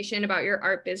information about your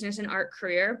art business and art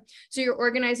career. So you're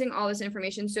organizing all this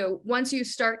information. So once you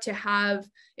start to have,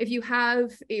 if you have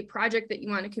a project that you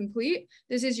want to complete,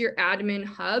 this is your admin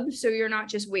hub. So you're not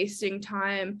just wasting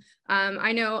time.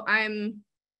 I know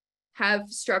have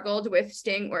struggled with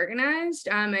staying organized.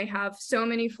 I have so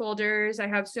many folders, I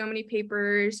have so many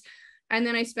papers, and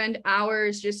then I spend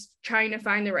hours just trying to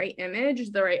find the right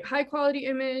image, the right high quality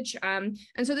image. And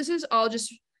so this is all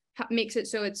just makes it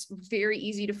so it's very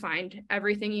easy to find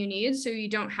everything you need, so you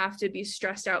don't have to be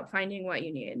stressed out finding what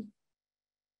you need.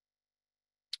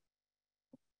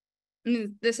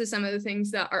 And this is some of the things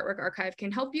that Artwork Archive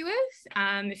can help you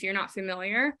with if you're not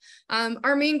familiar.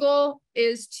 Our main goal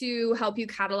is to help you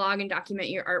catalog and document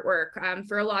your artwork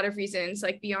for a lot of reasons,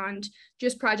 like beyond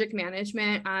just project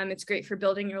management. It's great for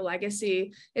building your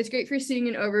legacy. It's great for seeing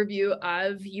an overview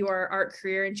of your art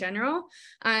career in general.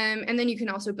 And then you can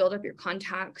also build up your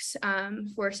contacts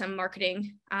for some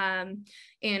marketing and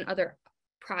other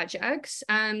projects.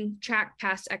 Track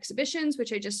past exhibitions,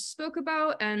 which I just spoke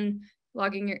about, and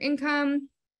logging your income,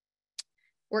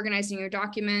 organizing your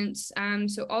documents.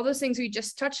 So all those things we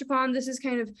just touched upon, this is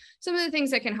kind of some of the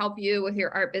things that can help you with your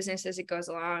art business as it goes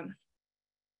along.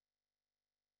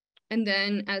 And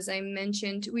then, as I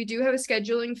mentioned, we do have a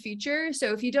scheduling feature.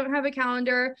 So if you don't have a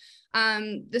calendar,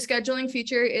 the scheduling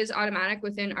feature is automatic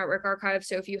within Artwork Archive.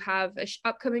 So if you have an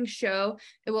upcoming show,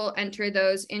 it will enter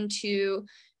those into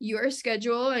your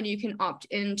schedule, and you can opt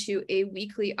into a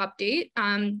weekly update.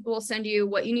 We'll send you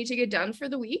what you need to get done for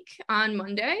the week on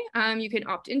Monday. You can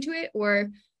opt into it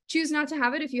or choose not to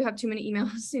have it if you have too many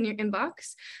emails in your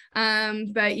inbox,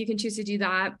 but you can choose to do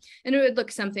that. And it would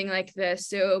look something like this.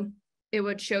 So it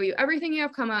would show you everything you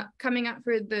have coming up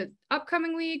for the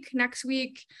upcoming week, next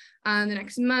week, the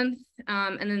next month,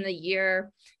 and then the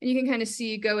year. And you can kind of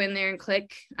see, go in there and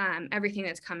click everything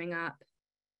that's coming up.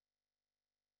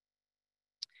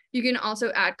 You can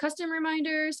also add custom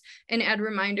reminders and add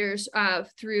reminders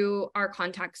through our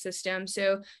contact system.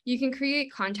 So you can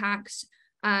create contacts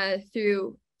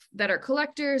through that are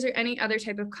collectors or any other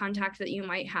type of contact that you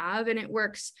might have. And it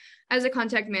works as a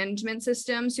contact management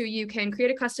system. So you can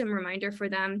create a custom reminder for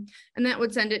them, and that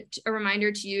would send a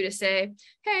reminder to you to say,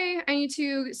 hey, I need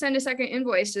to send a second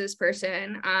invoice to this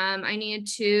person. I need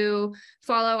to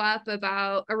follow up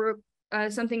about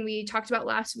something we talked about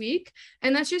last week.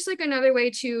 And that's just like another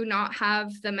way to not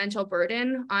have the mental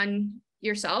burden on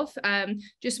yourself.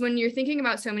 Just when you're thinking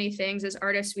about so many things as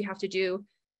artists, we have to do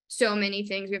so many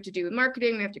things. We have to do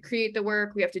marketing, we have to create the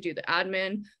work, we have to do the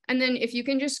admin. And then if you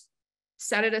can just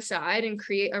set it aside and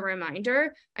create a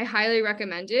reminder, I highly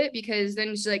recommend it, because then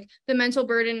it's like the mental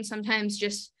burden sometimes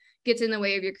just gets in the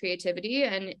way of your creativity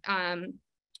and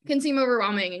can seem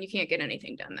overwhelming and you can't get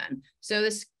anything done then. So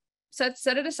this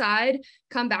set it aside,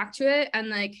 come back to it, and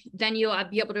like then you'll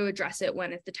be able to address it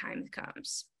when the time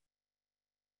comes.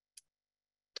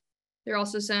 There are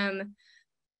also some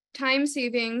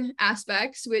time-saving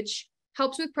aspects which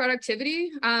helps with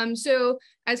productivity. So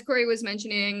as Cory was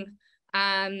mentioning,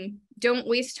 don't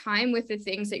waste time with the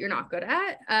things that you're not good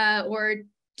at, or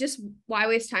just why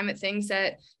waste time at things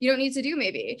that you don't need to do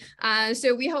maybe.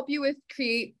 So we help you with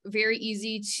create very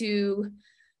easy to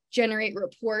generate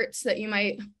reports that you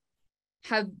might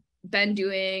have been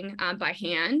doing by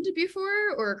hand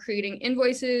before, or creating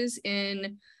invoices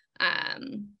in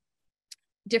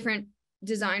different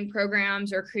design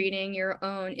programs, or creating your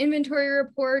own inventory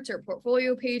reports or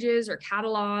portfolio pages or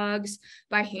catalogs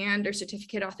by hand, or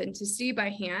certificate authenticity by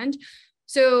hand.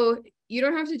 So you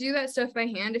don't have to do that stuff by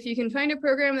hand. If you can find a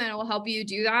program that will help you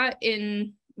do that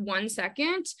in 1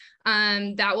 second,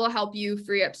 that will help you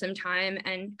free up some time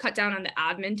and cut down on the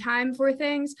admin time for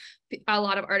things. A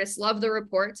lot of artists love the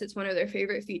reports. It's one of their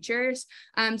favorite features,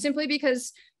 simply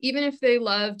because even if they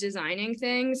love designing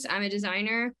things, I'm a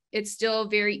designer, it's still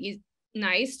very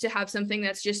nice to have something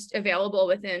that's just available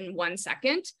within 1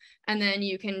 second, and then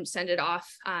you can send it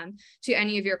off to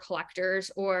any of your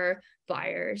collectors or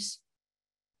buyers.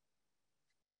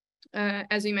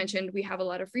 as we mentioned, we have a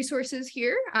lot of resources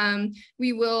here.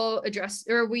 We will address,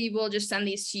 or we will just send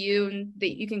these to you, and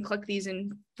that you can click these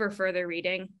in for further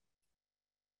reading.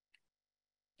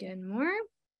 Again, more.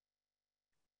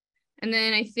 And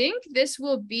then I think this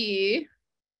will be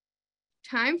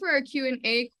time for our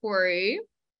Q&A, Cory.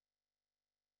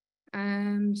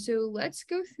 So let's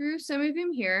go through some of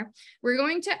them here. We're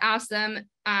going to ask them,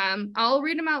 I'll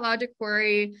read them out loud to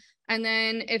Cory, and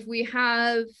then if we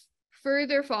have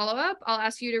further follow-up, I'll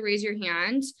ask you to raise your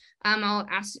hand.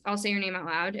 I'll say your name out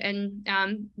loud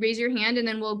and raise your hand, and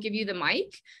then we'll give you the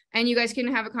mic and you guys can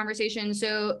have a conversation.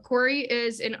 So Cory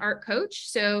is an art coach.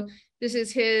 So this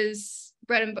is his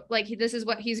bread and like, this is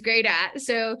what he's great at.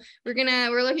 So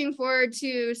we're looking forward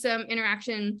to some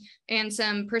interaction and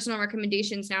some personal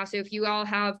recommendations now. So if you all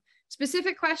have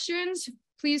specific questions,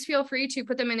 please feel free to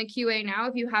put them in a QA now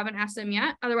if you haven't asked them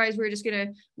yet. Otherwise, we're just going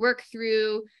to work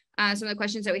through some of the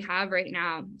questions that we have right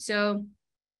now. So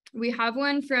we have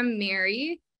one from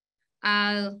Mary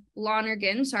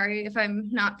Lonergan. Sorry if I'm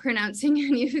not pronouncing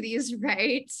any of these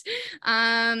right.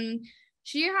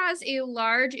 She has a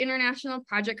large international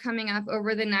project coming up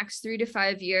over the next 3 to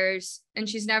 5 years, and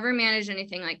she's never managed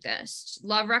anything like this.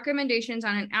 Love recommendations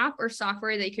on an app or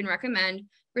software they can recommend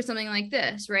for something like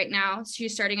this. Right now,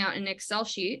 she's starting out in an Excel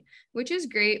sheet, which is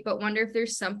great, but wonder if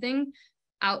there's something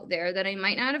out there that I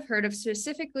might not have heard of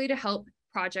specifically to help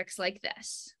projects like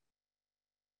this.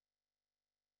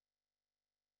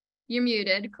 You're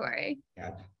muted, Cory.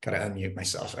 Yeah, gotta unmute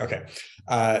myself. Okay.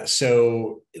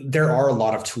 So there are a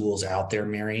lot of tools out there,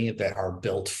 Mary, that are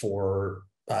built for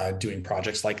doing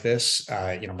projects like this.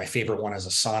 My favorite one is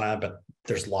Asana, but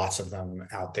there's lots of them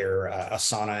out there.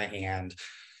 Asana and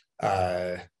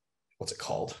what's it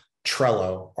called?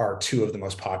 Trello are two of the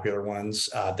most popular ones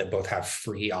that both have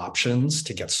free options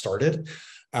to get started.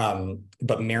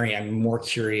 But Mary, I'm more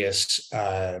curious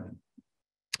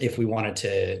if we wanted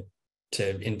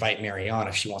to invite Mary on,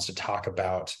 if she wants to talk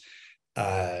about,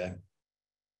 I'm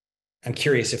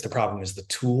curious if the problem is the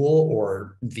tool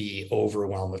or the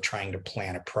overwhelm of trying to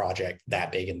plan a project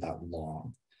that big and that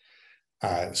long.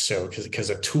 So because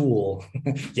a tool,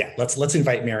 yeah, let's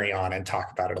invite Mary on and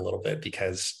talk about it a little bit,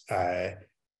 because the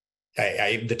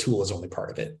tool is only part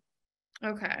of it.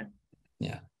 Okay.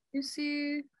 Yeah. You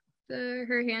see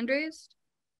her hand raised?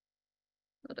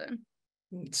 Hold on.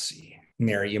 Let's see.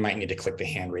 Mary, you might need to click the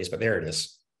hand raise, but there it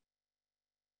is.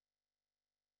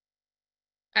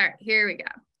 All right, here we go.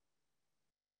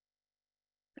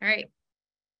 All right,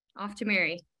 off to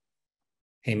Mary.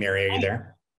 Hey, Mary, are you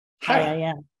there? Hi, I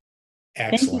am.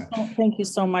 Excellent. Thank you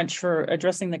so much for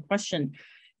addressing the question.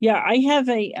 Yeah, I have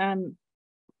I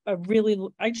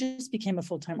just became a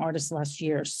full-time artist last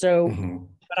year. So,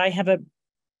 but I have a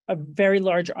very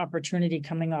large opportunity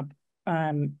coming up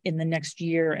in the next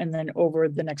year, and then over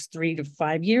the next 3 to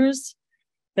 5 years.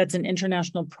 That's an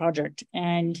international project,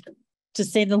 and to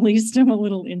say the least, I'm a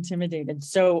little intimidated.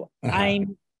 So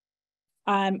I'm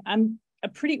a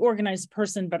pretty organized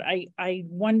person, but I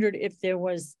wondered if there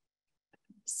was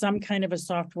some kind of a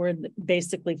software that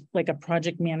basically like a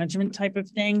project management type of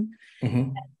thing.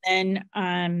 And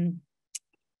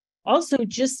also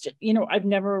just, I've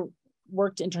never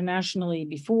worked internationally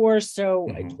before, so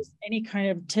just any kind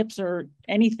of tips or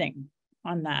anything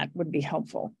on that would be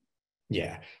helpful.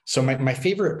 Yeah. So my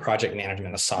favorite project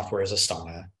management software is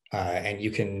Asana, and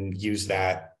you can use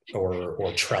that, or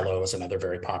Trello is another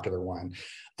very popular one.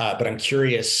 But I'm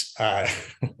curious,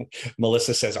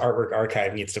 Melissa says Artwork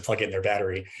Archive needs to plug in their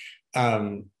battery.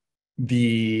 I'm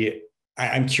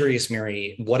curious,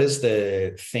 Mary, what is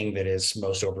the thing that is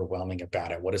most overwhelming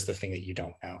about it? What is the thing that you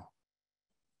don't know?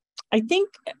 I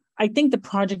think the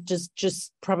project is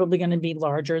just probably going to be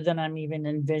larger than I'm even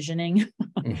envisioning.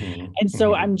 And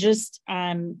so I'm just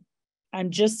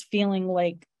feeling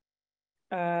like,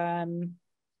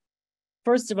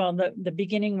 first of all, the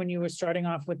beginning when you were starting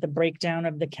off with the breakdown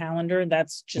of the calendar,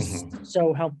 that's just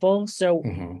so helpful. So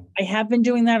I have been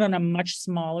doing that on a much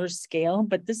smaller scale,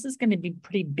 but this is going to be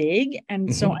pretty big.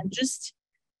 And so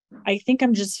I think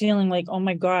I'm just feeling like, oh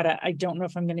my God, I don't know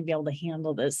if I'm going to be able to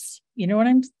handle this. You know what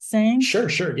I'm saying? Sure.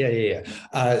 Yeah.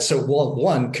 So, well,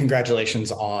 one,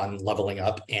 congratulations on leveling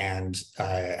up and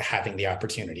having the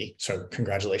opportunity. So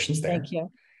congratulations there. Thank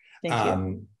you. Thank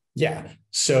you. Yeah.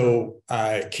 So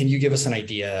can you give us an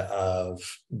idea of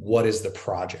what is the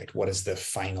project? What is the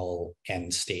final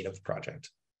end state of the project?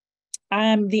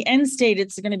 The end state,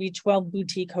 it's going to be 12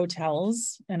 boutique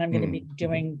hotels, and I'm going to be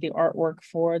doing the artwork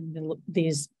for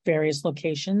these various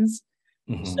locations.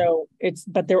 So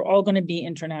but they're all going to be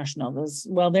international.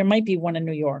 There might be one in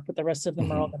New York, but the rest of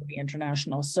them are all going to be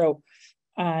international. So,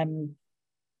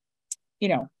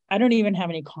 I don't even have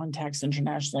any contacts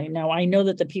internationally. Now, I know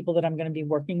that the people that I'm going to be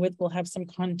working with will have some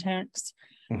contacts,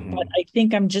 but I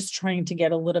think I'm just trying to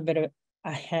get a little bit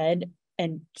ahead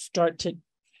and start to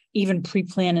even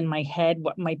pre-plan in my head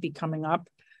what might be coming up.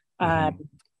 I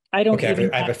don't I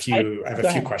have a few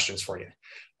questions for you.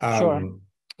 Sure.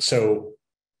 So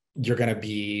you're going to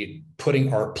be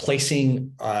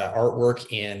placing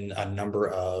artwork in a number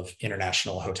of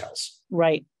international hotels.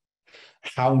 Right.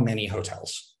 How many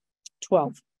hotels?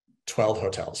 12. 12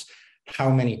 hotels. How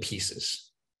many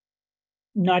pieces?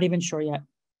 Not even sure yet.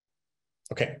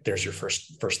 Okay, there's your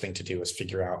first thing to do is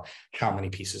figure out how many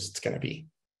pieces it's going to be.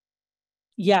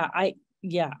 Yeah, I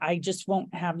just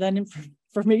won't have that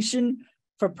information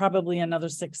for probably another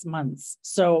 6 months.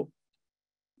 So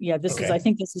yeah, I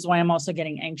think this is why I'm also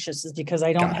getting anxious, is because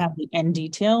I don't have the end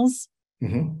details.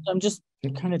 So I'm just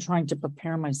kind of trying to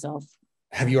prepare myself.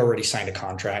 Have you already signed a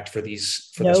contract for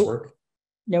this work?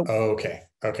 Nope. Okay.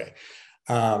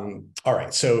 All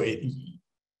right. So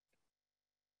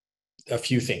a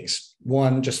few things.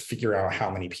 One, just figure out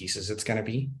how many pieces it's going to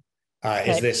be.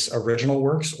 Is this original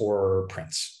works or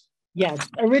prints? Yeah,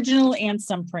 original and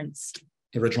some prints.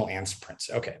 Original and some prints.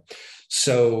 Okay.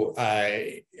 So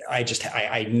I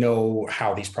know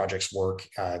how these projects work.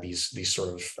 These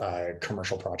sort of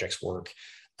commercial projects work.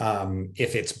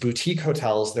 If it's boutique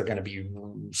hotels, they're going to be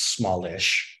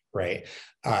smallish, right?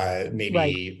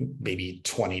 Maybe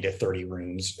 20 to 30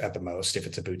 rooms at the most if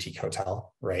it's a boutique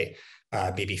hotel, right?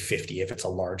 Maybe 50 if it's a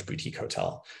large boutique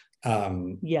hotel.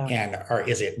 And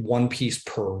is it one piece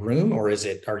per room, or is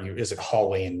it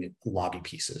hallway and lobby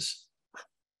pieces?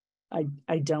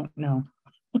 I don't know.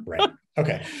 Right.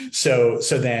 Okay. So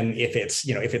then if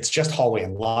it's just hallway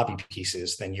and lobby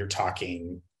pieces, then you're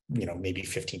talking, maybe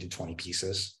 15 to 20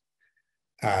 pieces.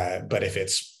 But if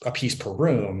it's a piece per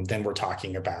room, then we're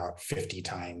talking about 50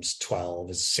 times 12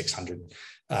 is 600,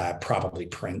 probably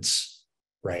prints.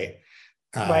 Right.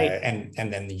 And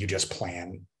then you just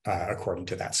plan according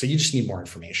to that. So you just need more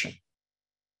information.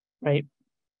 Right.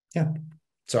 Yeah.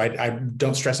 So I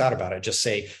don't stress out about it. Just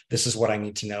say, this is what I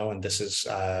need to know. And this is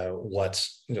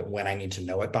when I need to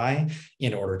know it by,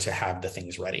 in order to have the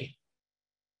things ready.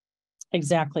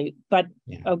 Exactly. But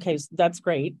okay, so that's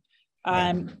great.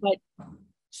 But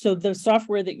so the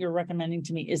software that you're recommending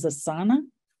to me is Asana?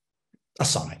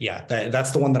 Asana. Yeah.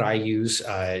 That's the one that I use.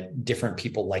 Different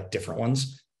people like different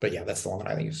ones, but yeah, that's the one that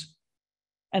I use.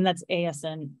 And that's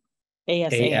ASAN.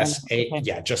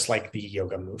 Yeah. Just like the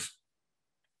yoga move.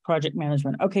 Project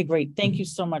management. Okay, great. Thank you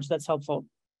so much. That's helpful.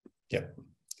 Yep.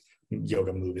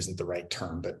 Yoga move isn't the right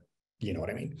term, but you know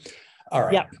what I mean. All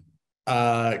right.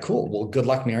 Yep. Cool. Well, good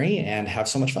luck, Mary, and have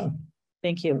so much fun.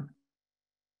 Thank you.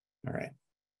 All right.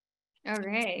 All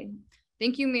right.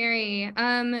 Thank you, Mary.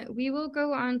 We will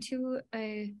go on to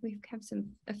we have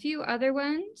a few other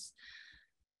ones.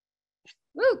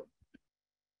 Woo.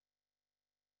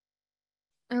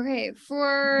 Okay,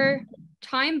 for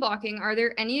time blocking, are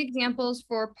there any examples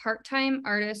for part-time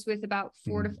artists with about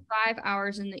 4 to 5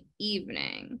 hours in the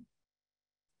evening?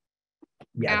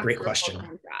 Yeah, great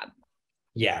question.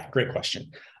 Yeah, great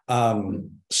question.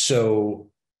 So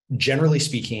generally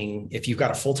speaking, if you've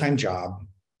got a full-time job,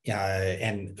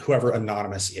 and whoever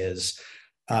anonymous is,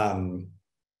 okay,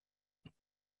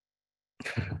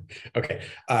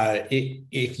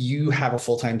 if you have a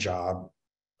full-time job,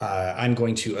 I'm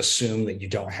going to assume that you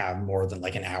don't have more than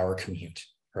like an hour commute,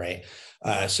 right?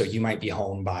 So you might be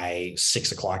home by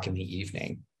 6 o'clock in the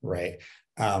evening, right?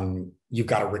 You've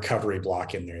got a recovery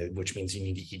block in there, which means you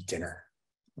need to eat dinner,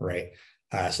 right?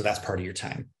 So that's part of your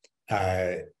time.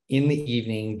 In the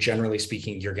evening, generally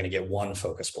speaking, you're going to get one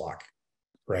focus block,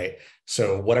 right?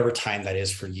 So whatever time that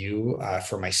is for you,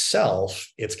 for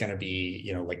myself, it's going to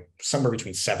be, like somewhere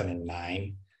between 7 and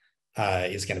 9.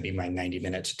 Is going to be my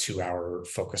 90-minute to 2-hour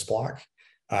focus block.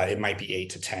 It might be 8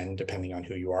 to 10, depending on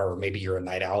who you are, or maybe you're a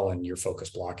night owl and your focus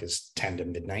block is 10 to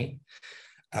midnight.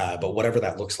 But whatever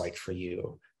that looks like for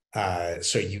you.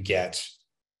 So you get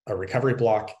a recovery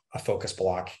block, a focus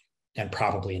block, and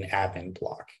probably an admin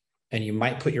block. And you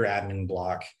might put your admin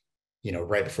block,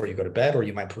 right before you go to bed, or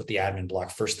you might put the admin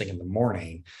block first thing in the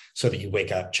morning so that you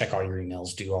wake up, check all your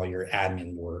emails, do all your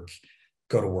admin work,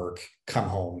 go to work, come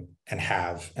home, and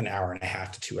have an hour and a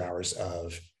half to 2 hours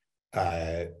of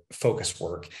focus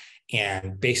work.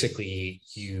 And basically,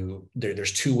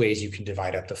 there's 2 ways you can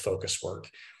divide up the focus work.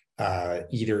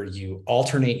 Either you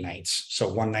alternate nights,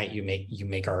 so one night you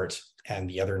make art, and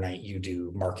the other night you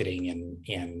do marketing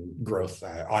and growth,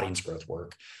 audience growth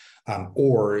work,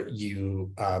 or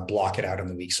you block it out in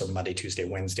the week. So Monday, Tuesday,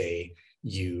 Wednesday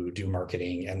you do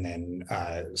marketing, and then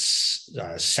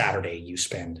Saturday you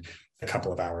spend a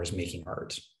couple of hours making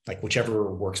art, like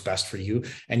whichever works best for you.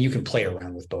 And you can play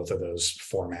around with both of those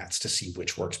formats to see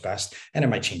which works best. And it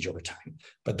might change over time,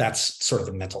 but that's sort of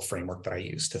the mental framework that I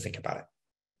use to think about it.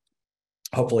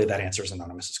 Hopefully that answers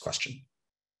Anonymous's question.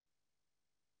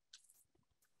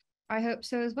 I hope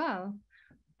so as well.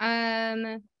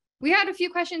 We had a few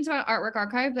questions about Artwork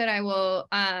Archive that I will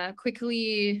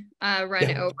quickly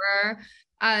run over.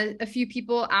 A few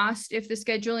people asked if the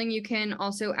scheduling, you can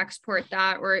also export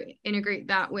that or integrate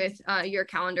that with your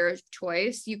calendar of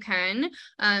choice. You can.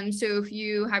 So if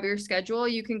you have your schedule,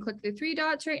 you can click the 3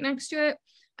 dots right next to it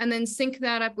and then sync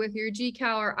that up with your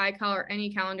GCal or iCal or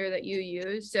any calendar that you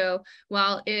use. So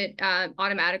while it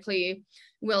automatically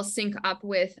will sync up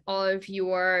with all of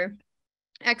your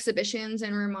exhibitions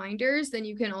and reminders, then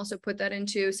you can also put that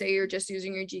into, say you're just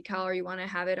using your GCal or you want to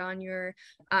have it on your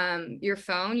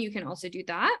phone, you can also do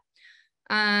that.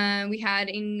 We had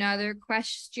another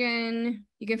question.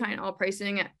 You can find all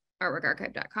pricing at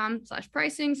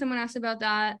artworkarchive.com/pricing. Someone asked about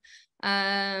that.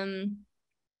 I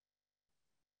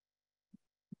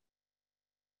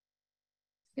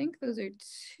think those are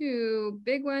 2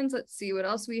 big ones. Let's see what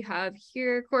else we have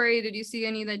here. Cory, did you see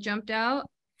any that jumped out?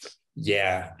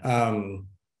 Yeah.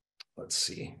 Let's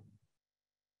see.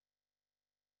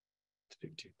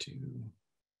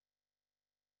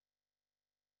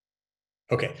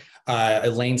 Okay.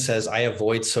 Elaine says, I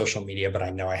avoid social media, but I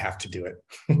know I have to do it.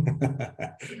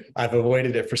 I've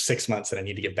avoided it for 6 months and I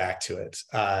need to get back to it.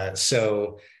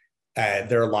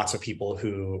 There are lots of people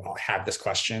who have this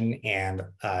question, and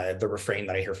the refrain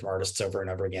that I hear from artists over and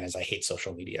over again is, I hate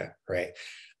social media, right?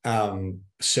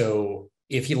 So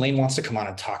if Elaine wants to come on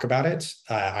and talk about it,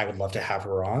 I would love to have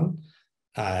her on.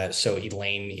 So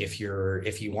Elaine, if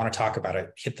you want to talk about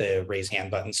it, hit the raise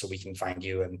hand button so we can find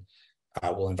you, and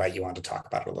we'll invite you on to talk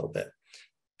about it a little bit.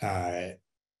 Yeah.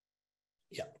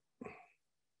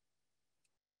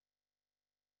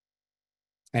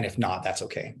 And if not, that's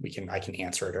okay. I can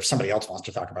answer it. Or if somebody else wants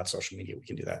to talk about social media, we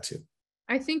can do that too.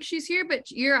 I think she's here, but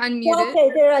you're unmuted.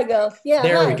 Okay, there I go. Yeah.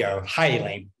 There we go. Hi,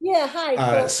 Elaine. Yeah,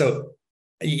 hi. So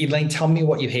Elaine, tell me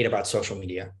what you hate about social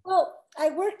media. Well, I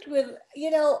worked with,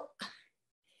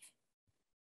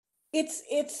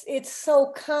 it's so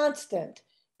constant.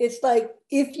 It's like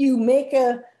if you make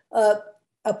a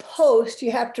post,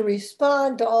 you have to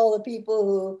respond to all the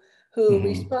people who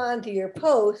respond to your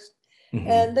post.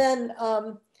 And then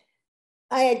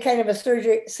I had kind of a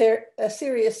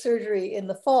serious surgery in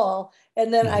the fall,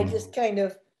 and then I just kind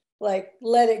of like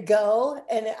let it go,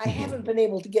 and I haven't been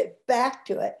able to get back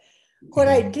to it. What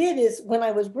I did is, when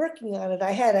I was working on it,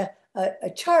 I had a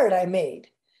chart I made,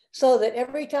 so that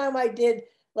every time I did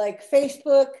like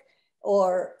Facebook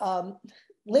or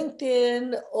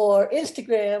LinkedIn or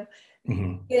Instagram,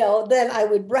 then I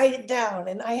would write it down,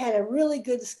 and I had a really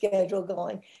good schedule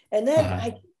going. And then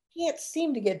I can't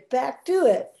seem to get back to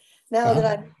it now that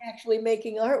I'm actually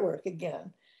making artwork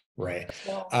again. Right.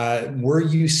 So, were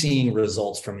you seeing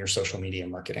results from your social media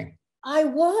marketing? I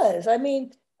was. I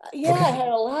mean, yeah, I had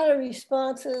a lot of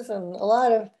responses and a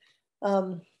lot of,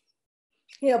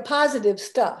 positive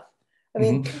stuff. I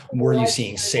mean, were you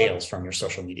seeing sales from your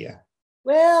social media?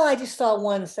 Well, I just saw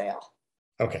one sale.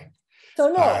 Okay.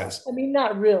 So no, I mean,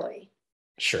 not really.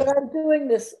 Sure. But I'm doing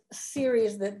this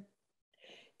series that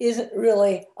isn't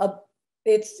really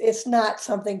it's not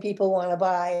something people want to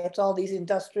buy. It's all these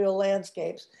industrial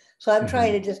landscapes. So I'm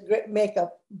trying to just make a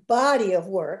body of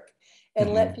work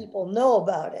and let people know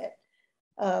about it.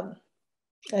 And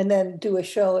then do a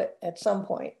show at some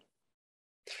point.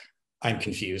 I'm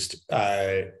confused.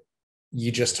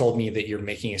 You just told me that you're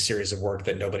making a series of work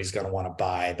that nobody's going to want to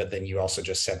buy, but then you also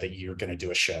just said that you're going to do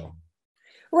a show.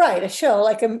 Right, a show,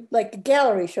 like a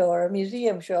gallery show or a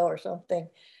museum show or something.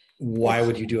 Why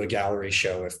would you do a gallery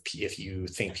show if you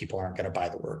think people aren't going to buy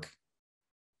the work?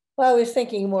 Well, I was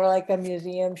thinking more like a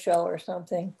museum show or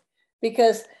something,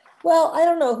 because, well, I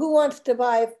don't know who wants to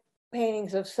buy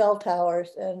paintings of cell towers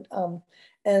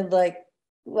and like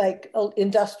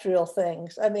industrial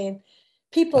things. I mean,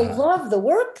 people love the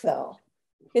work though.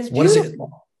 It's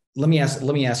beautiful. Let me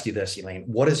ask you this, Elaine.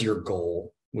 What is your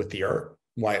goal with the art?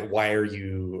 Why are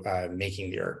you making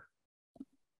the art?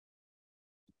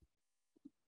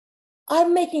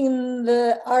 I'm making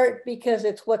the art because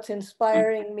it's what's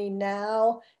inspiring me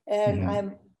now, and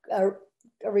I'm a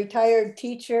retired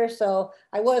teacher, so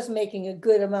I was making a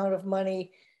good amount of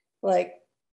money, like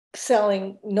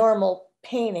selling normal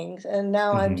paintings, and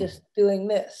now I'm just doing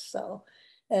this. So,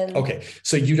 okay,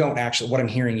 so you don't actually. What I'm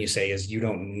hearing you say is you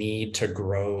don't need to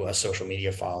grow a social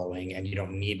media following, and you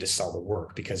don't need to sell the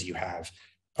work because you have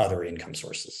other income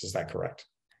sources. Is that correct?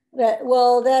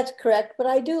 Well, that's correct, but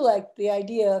I do like the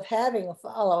idea of having a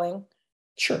following.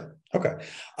 Sure. Okay.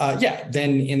 Yeah.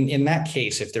 Then in that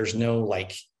case, if there's no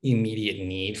like immediate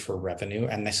need for revenue,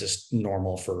 and this is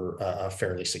normal for a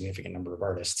fairly significant number of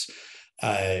artists,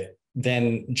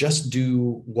 then just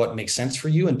do what makes sense for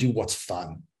you and do what's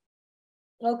fun.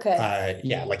 Okay.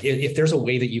 Yeah. Like if there's a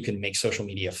way that you can make social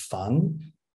media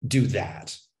fun, do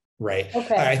that. Right.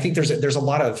 Okay. I think there's a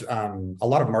lot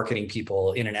of marketing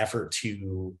people in an effort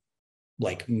to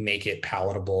like make it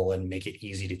palatable and make it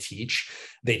easy to teach.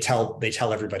 They tell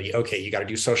everybody, okay, you got to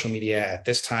do social media at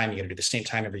this time. You got to do the same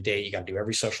time every day. You got to do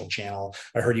every social channel.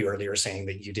 I heard you earlier saying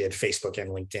that you did Facebook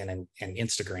and LinkedIn and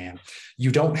Instagram.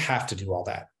 You don't have to do all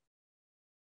that.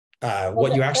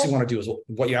 What you actually want to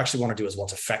do is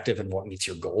what's effective and what meets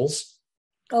your goals.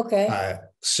 Okay.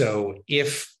 So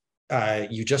if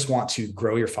you just want to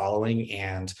grow your following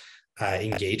and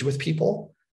engage with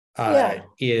people,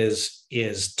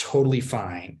 is totally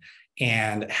fine,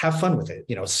 and have fun with it.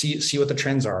 See what the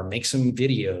trends are, make some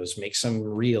videos, make some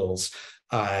reels,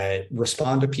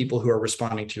 respond to people who are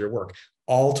responding to your work.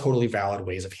 All totally valid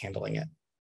ways of handling it.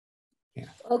 Yeah.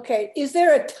 Okay. Is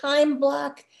there a time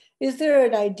block? Is there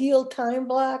an ideal time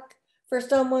block for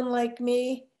someone like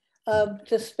me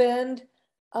to spend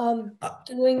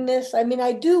doing this? I mean,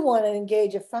 I do want to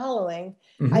engage a following.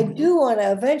 Mm-hmm. I do want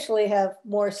to eventually have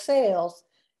more sales.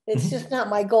 It's just not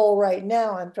my goal right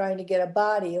now. I'm trying to get a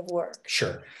body of work.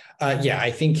 Sure. Yeah,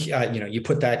 I think, you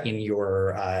put that in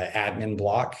your admin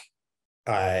block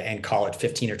and call it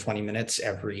 15 or 20 minutes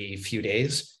every few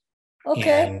days.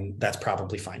 Okay. And that's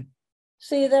probably fine.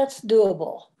 See, that's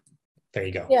doable. There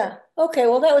you go. Yeah. Okay.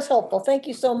 Well, that was helpful. Thank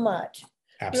you so much.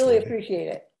 Absolutely. Really appreciate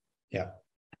it. Yeah.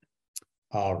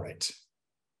 All right.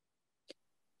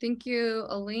 Thank you,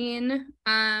 Elaine.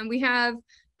 We have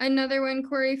another one,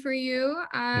 Cory, for you.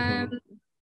 How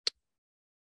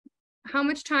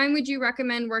much time would you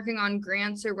recommend working on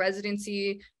grants or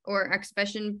residency or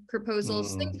exhibition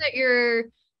proposals, things that you're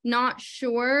not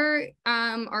sure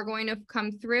are going to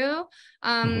come through?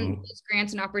 These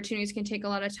grants and opportunities can take a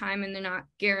lot of time and they're not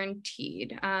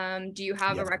guaranteed. Do you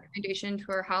have a recommendation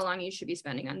for how long you should be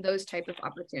spending on those type of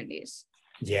opportunities?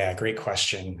 Yeah, great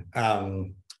question.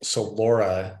 So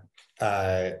Laura,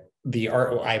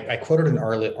 I quoted an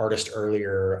artist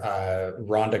earlier,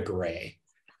 Rhonda Gray.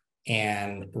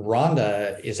 And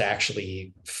Rhonda is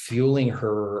actually fueling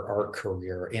her art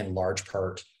career in large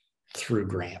part through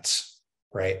grants,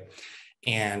 right?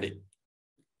 And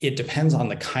it depends on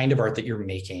the kind of art that you're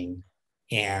making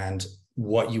and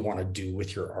what you want to do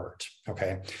with your art,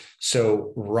 okay?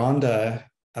 So Rhonda,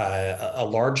 a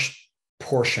large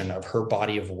portion of her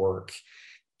body of work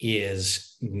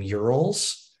is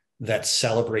murals that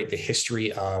celebrate the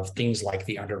history of things like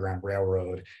the Underground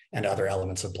Railroad and other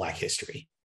elements of Black history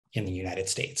in the United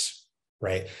States,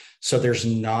 right? So there's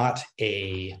not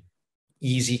a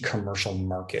easy commercial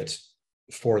market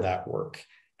for that work.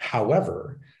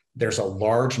 However, there's a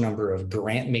large number of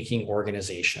grant-making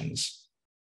organizations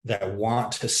that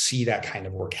want to see that kind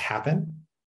of work happen,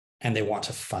 and they want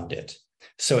to fund it.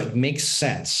 So it makes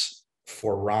sense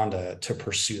for Rhonda to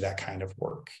pursue that kind of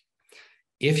work.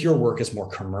 If your work is more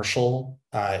commercial,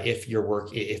 if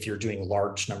you're doing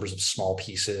large numbers of small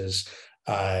pieces,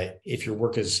 if your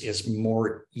work is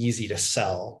more easy to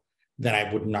sell, then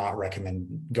I would not recommend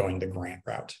going the grant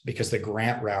route, because the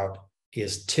grant route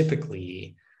is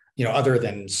typically, other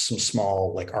than some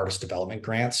small like artist development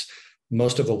grants,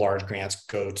 most of the large grants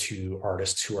go to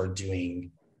artists who are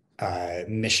doing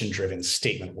mission-driven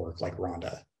statement work like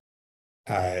Rhonda.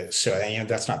 So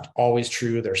that's not always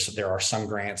true. There are some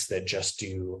grants that just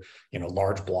do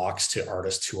large blocks to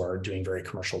artists who are doing very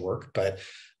commercial work, but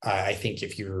I think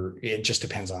it just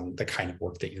depends on the kind of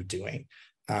work that you're doing.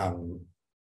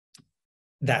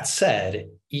 That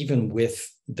said, even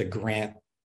with the grant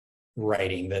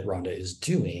writing that Rhonda is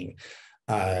doing,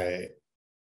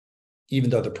 even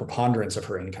though the preponderance of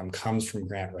her income comes from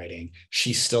grant writing,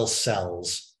 she still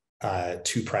sells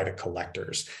to private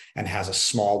collectors and has a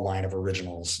small line of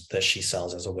originals that she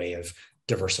sells as a way of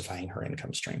diversifying her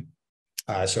income stream.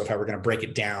 So if I were going to break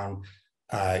it down,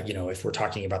 if we're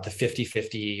talking about the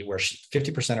 50-50, where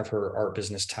 50% of her art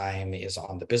business time is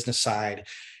on the business side,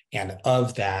 and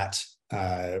of that,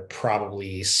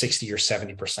 probably 60 or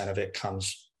 70% of it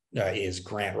is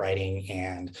grant writing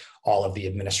and all of the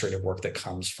administrative work that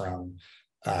comes from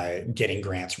getting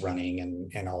grants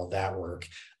running and all of that work.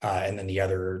 And then the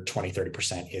other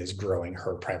 20-30% is growing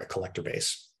her private collector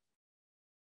base.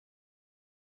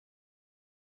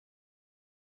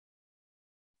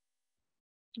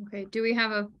 Okay, do we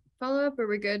have a follow-up? Are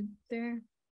we good there?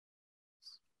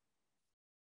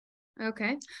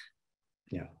 Okay.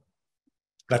 Yeah,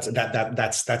 that's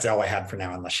all I had for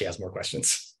now, unless she has more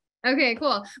questions. Okay,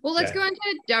 cool. Well, let's go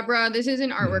into Deborah. This is an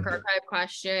artwork archive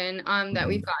question that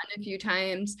we've gotten a few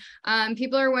times.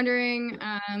 People are wondering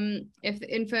if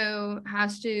the info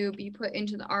has to be put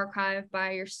into the archive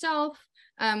by yourself.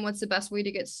 What's the best way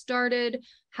to get started?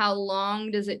 How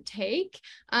long does it take?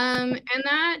 And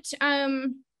that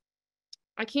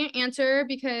I can't answer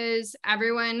because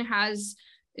everyone has,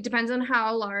 it depends on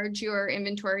how large your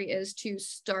inventory is to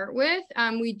start with.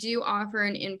 We do offer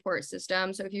an import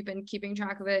system. So if you've been keeping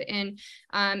track of it in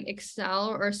Excel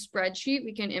or spreadsheet,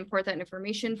 we can import that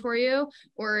information for you.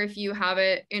 Or if you have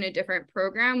it in a different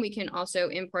program, we can also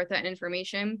import that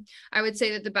information. I would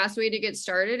say that the best way to get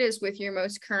started is with your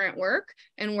most current work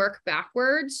and work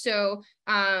backwards. So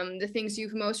the things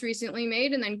you've most recently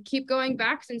made, and then keep going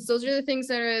back, since those are the things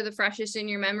that are the freshest in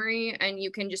your memory and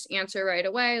you can just answer right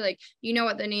away. Like, you know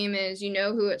what the name is, you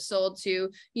know who it's sold to,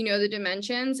 you know the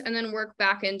dimensions, and then work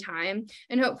back in time.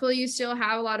 And hopefully you still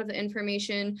have a lot of the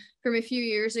information from a few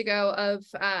years ago of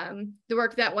the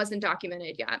work that wasn't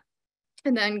documented yet,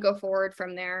 and then go forward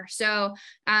from there. So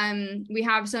we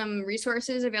have some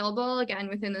resources available, again,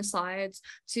 within the slides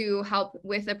to help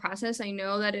with the process. I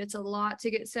know that it's a lot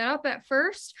to get set up at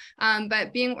first,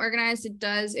 but being organized,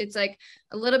 it's like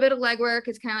a little bit of legwork.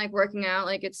 It's kind of like working out,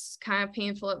 like it's kind of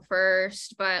painful at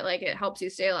first, but like it helps you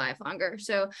stay alive longer.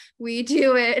 So we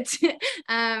do it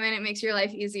and it makes your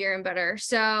life easier and better.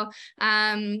 So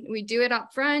we do it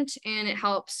up front, and it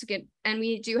helps get, and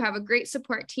we do have a great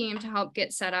support team to help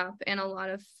get set up, and a lot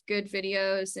of good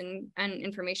videos and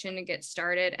information to get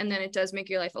started. And then it does make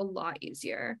your life a lot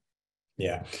easier.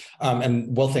 Yeah.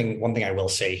 And one thing I will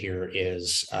say here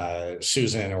is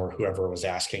Susan or whoever was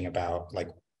asking about, like,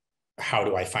 how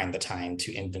do I find the time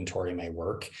to inventory my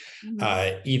work?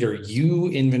 Either you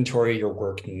inventory your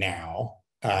work now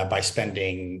by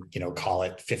spending, call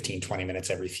it 15, 20 minutes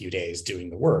every few days doing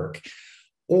the work,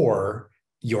 or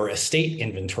your estate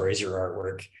inventories your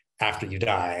artwork after you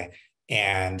die,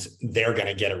 and they're going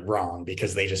to get it wrong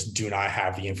because they just do not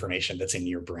have the information that's in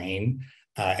your brain.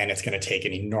 And it's going to take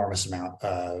an enormous amount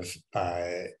of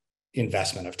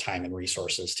investment of time and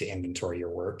resources to inventory your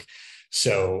work.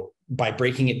 So by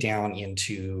breaking it down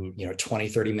into 20,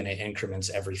 30-minute increments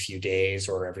every few days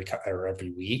or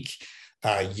every week,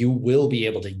 you will be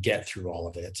able to get through all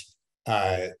of it.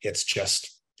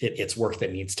 It's work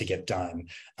that needs to get done.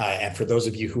 And for those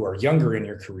of you who are younger in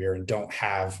your career and don't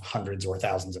have hundreds or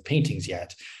thousands of paintings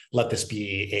yet, let this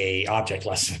be a object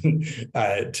lesson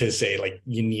to say, like,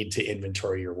 you need to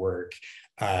inventory your work,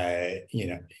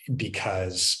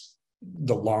 because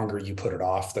the longer you put it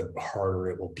off, the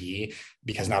harder it will be,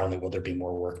 because not only will there be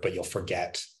more work, but you'll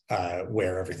forget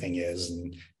where everything is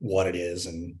and what it is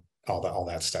and all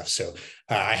that stuff. So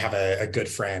I have a good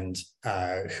friend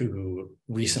who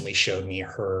recently showed me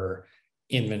her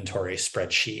inventory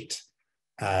spreadsheet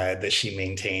that she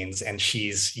maintains, and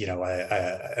she's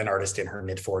an artist in her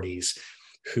mid-40s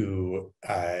who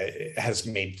has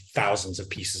made thousands of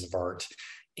pieces of art,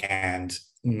 and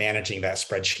managing that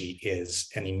spreadsheet is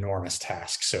an enormous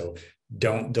task. So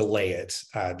don't delay it,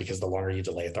 because the longer you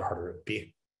delay it, the harder it will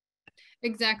be.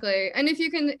 Exactly. And if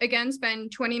you can, again,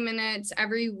 spend 20 minutes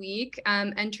every week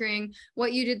entering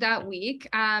what you did that week,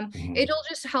 it'll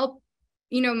just help.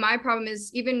 My problem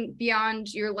is, even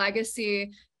beyond your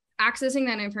legacy, accessing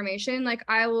that information. Like,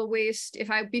 I will waste,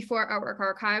 before Artwork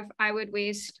Archive, I would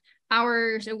waste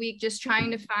hours a week just trying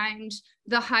to find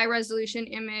the high resolution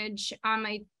image on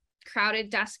my crowded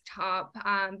desktop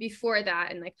before that,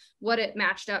 and like what it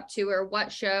matched up to or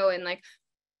what show. And like,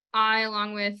 I,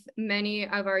 along with many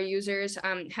of our users,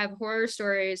 have horror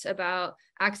stories about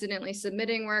accidentally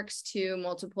submitting works to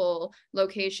multiple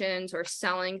locations or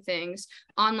selling things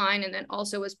online, and then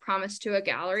also was promised to a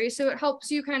gallery. So it helps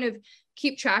you kind of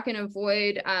keep track and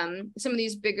avoid some of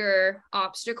these bigger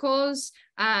obstacles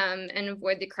and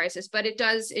avoid the crisis. But it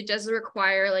does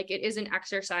require, like, it is an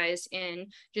exercise in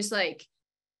just like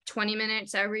 20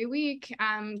 minutes every week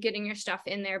getting your stuff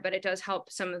in there, but it does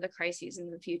help some of the crises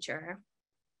in the future.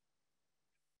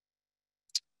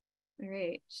 All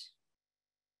right.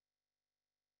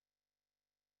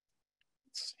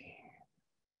 Let's see.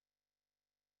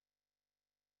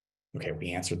 Okay,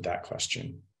 we answered that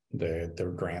question,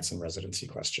 the grants and residency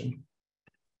question.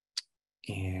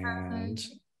 And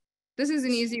this is an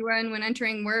easy one. When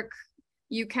entering work,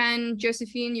 you can,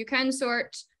 Josephine, you can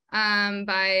sort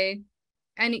by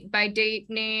date,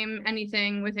 name,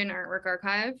 anything within Artwork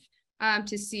Archive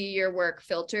to see your work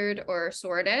filtered or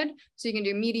sorted. So you can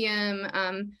do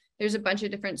medium. There's a bunch of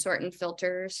different sort and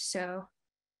filters. So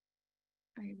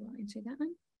I will answer that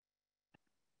one.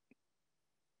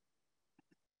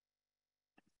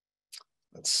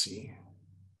 Let's see.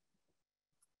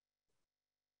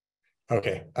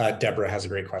 Okay. Deborah has a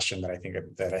great question that I think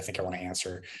I want to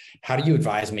answer. How do you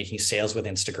advise making sales with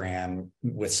Instagram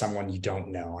with someone you don't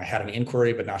know? I had an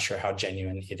inquiry, but not sure how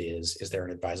genuine it is. Is there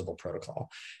an advisable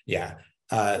protocol? Yeah.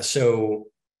 So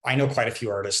I know quite a few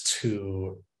artists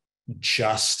who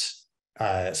just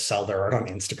sell their art on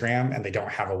Instagram and they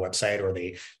don't have a website, or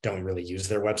they don't really use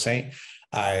their website.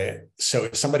 So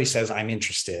if somebody says, I'm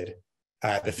interested,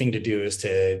 the thing to do is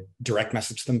to direct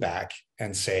message them back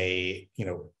and say,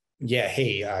 yeah,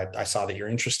 hey, I saw that you're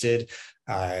interested.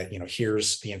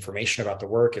 Here's the information about the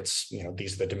work. It's,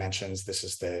 these are the dimensions. This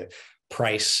is the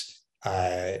price.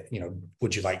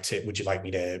 Would you like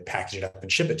me to package it up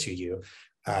and ship it to you?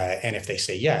 And if they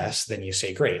say yes, then you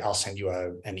say, great, I'll send you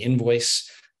an invoice.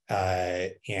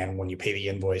 And when you pay the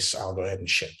invoice, I'll go ahead and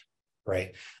ship.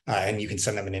 Right. And you can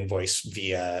send them an invoice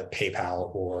via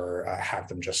PayPal, or have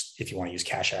them just, if you want to use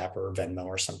Cash App or Venmo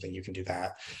or something, you can do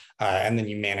that. And then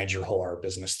you manage your whole art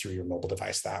business through your mobile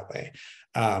device that way.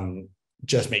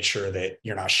 Just make sure that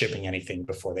you're not shipping anything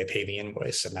before they pay the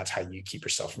invoice. And that's how you keep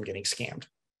yourself from getting scammed.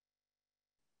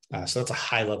 So that's a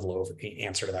high level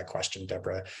answer to that question,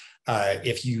 Deborah.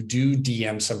 If you do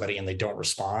DM somebody and they don't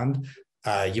respond,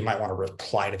 you might want to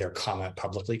reply to their comment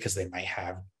publicly, because they might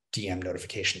have DM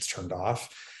notifications turned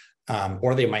off,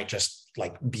 or they might just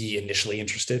be initially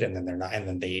interested and then they're not, and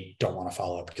then they don't want to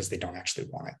follow up because they don't actually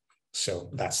want it. So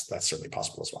that's certainly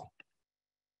possible as well.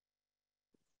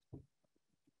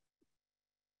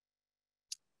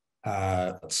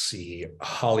 Let's see.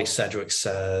 Holly Sedgwick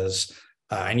says,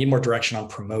 I need more direction on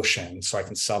promotion so I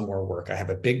can sell more work. I have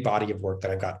a big body of work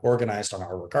that I've got organized on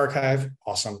Artwork Archive.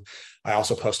 Awesome. I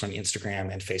also post on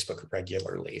Instagram and Facebook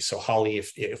regularly. So Holly,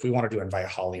 if we wanted to invite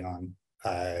Holly on,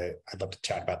 I'd love to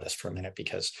chat about this for a minute,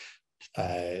 because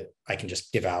I can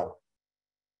just give out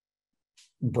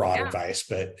broad advice,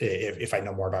 but if I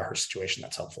know more about her situation,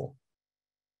 that's helpful.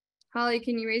 Holly,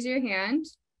 can you raise your hand?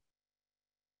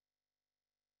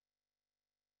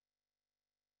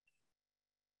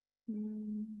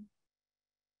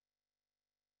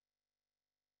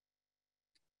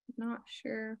 Not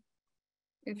sure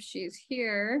if she's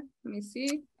here. Let me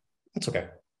see. That's okay.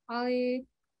 Holly.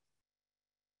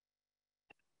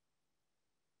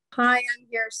 Hi, I'm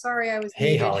here. Sorry, I was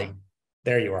Hey, muted. Holly.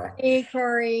 There you are. Hey,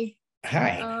 Cory.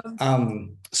 Hi.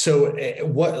 So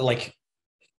what,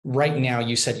 right now,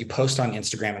 you said you post on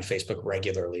Instagram and Facebook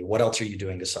regularly. What else are you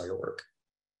doing to sell your work?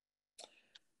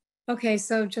 Okay,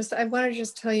 so I want to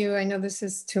just tell you, I know this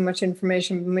is too much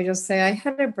information, but let me just say I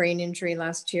had a brain injury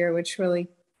last year, which really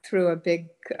threw a big,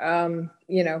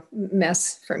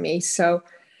 mess for me. So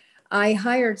I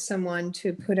hired someone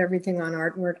to put everything on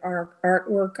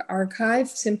Artwork Archive,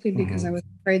 simply because I was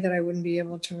afraid that I wouldn't be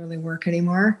able to really work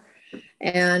anymore.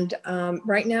 And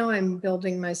right now I'm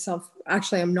building myself,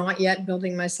 actually I'm not yet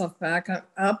building myself back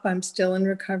up. I'm still in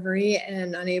recovery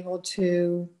and unable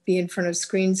to be in front of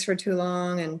screens for too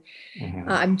long. And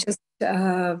I'm just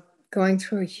going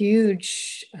through a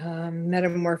huge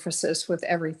metamorphosis with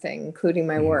everything, including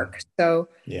my work. So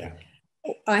yeah,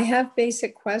 I have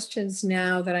basic questions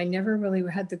now that I never really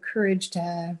had the courage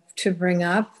to bring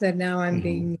up, that now I'm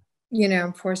being,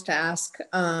 I'm forced to ask.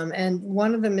 And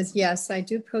one of them is, yes, I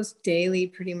do post daily,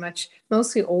 pretty much,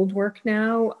 mostly old work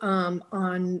now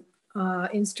on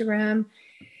Instagram.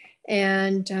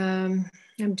 And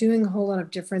I'm doing a whole lot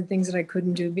of different things that I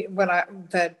couldn't do,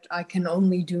 that I can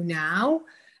only do now.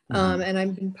 And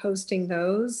I've been posting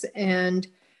those. And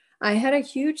I had a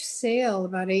huge sale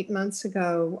about 8 months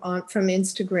ago from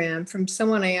Instagram from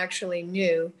someone I actually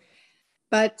knew.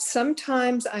 But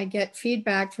sometimes I get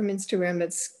feedback from Instagram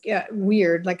that's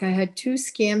weird. Like I had 2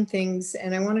 scam things,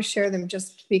 and I want to share them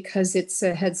just because it's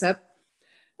a heads up.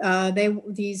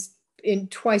 Twice,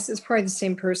 it's probably the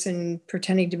same person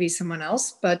pretending to be someone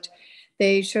else, but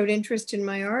they showed interest in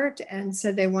my art and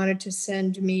said they wanted to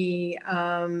send me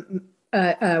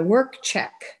a work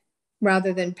check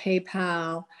rather than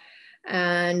PayPal.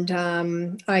 And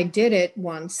I did it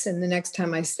once, and the next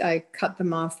time I cut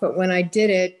them off. But when I did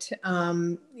it,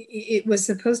 it was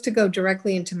supposed to go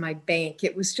directly into my bank.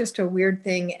 It was just a weird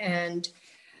thing. And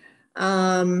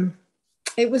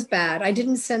it was bad. I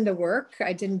didn't send the work.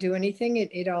 I didn't do anything.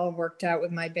 It all worked out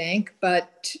with my bank.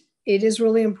 But it is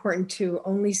really important to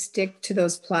only stick to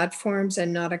those platforms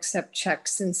and not accept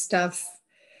checks and stuff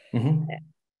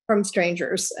from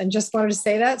strangers. And just wanted to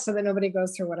say that so that nobody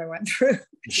goes through what I went through.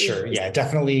 Sure. Yeah,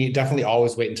 definitely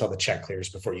always wait until the check clears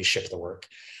before you ship the work.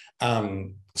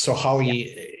 So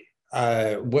Holly,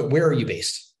 where are you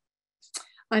based?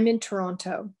 I'm in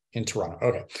Toronto. In Toronto.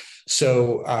 Okay.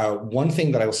 So one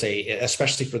thing that I will say,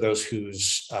 especially for those who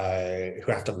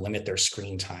have to limit their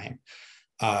screen time,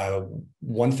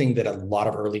 One thing that a lot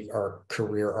of early or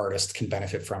career artists can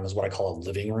benefit from is what I call a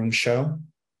living room show.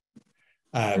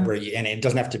 Where you, and it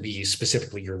doesn't have to be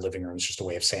specifically your living room, it's just a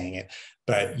way of saying it,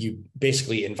 but you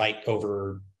basically invite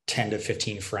over 10 to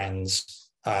 15 friends,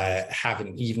 have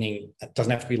an evening, it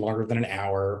doesn't have to be longer than an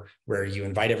hour, where you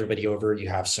invite everybody over, you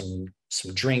have some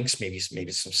drinks, maybe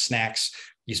some snacks,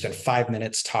 you spend 5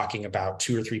 minutes talking about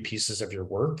 2 or 3 pieces of your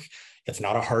work. It's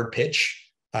not a hard pitch,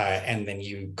 and then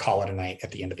you call it a night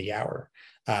at the end of the hour,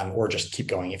 or just keep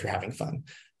going if you're having fun.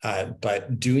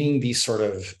 But doing these sort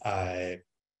of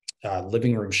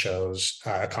living room shows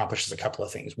accomplishes a couple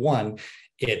of things. One,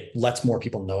 it lets more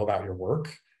people know about your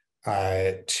work.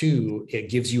 2,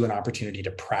 it gives you an opportunity to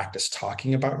practice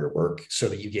talking about your work so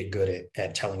that you get good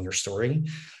at telling your story.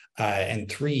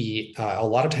 And 3, a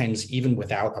lot of times, even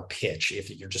without a pitch, if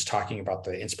you're just talking about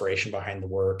the inspiration behind the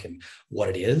work and what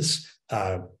it is,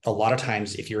 a lot of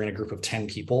times, if you're in a group of 10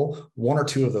 people, 1 or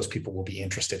 2 of those people will be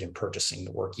interested in purchasing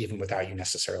the work, even without you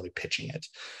necessarily pitching it.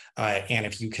 And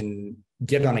if you can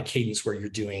get on a cadence where you're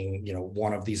doing,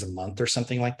 1 of these a month or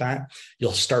something like that,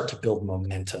 you'll start to build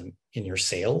momentum in your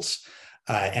sales.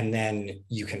 And then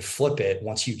you can flip it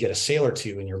once you get a sale or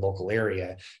 2 in your local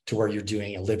area to where you're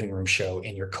doing a living room show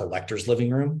in your collector's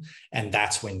living room. And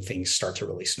that's when things start to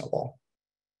really snowball.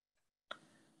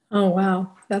 Oh,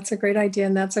 wow. That's a great idea.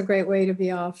 And that's a great way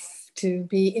to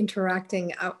be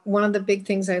interacting. One of the big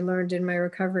things I learned in my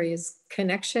recovery is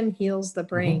connection heals the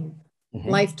brain,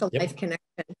 life to life connection.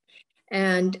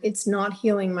 And it's not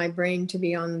healing my brain to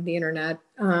be on the internet.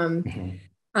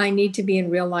 I need to be in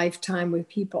real life time with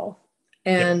people.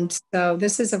 And so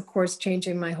this is, of course,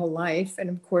 changing my whole life and,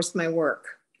 of course, my work.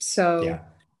 So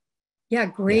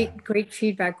great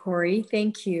feedback, Cory.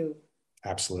 Thank you.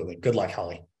 Absolutely. Good luck,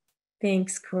 Holly.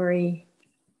 Thanks, Cory.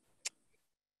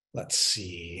 Let's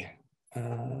see.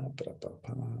 I'm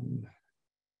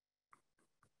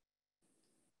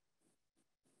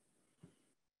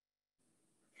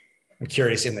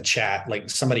curious in the chat, like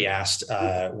somebody asked,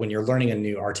 when you're learning a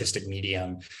new artistic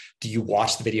medium, do you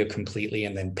watch the video completely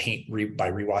and then paint by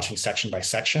rewatching section by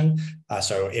section?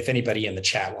 So if anybody in the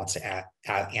chat wants to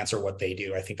answer what they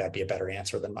do, I think that'd be a better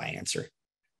answer than my answer.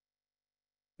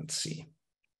 Let's see.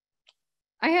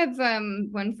 I have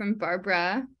one from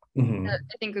Barbara that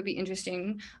I think would be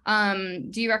interesting.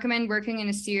 Do you recommend working in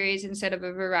a series instead of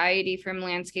a variety from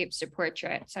landscapes to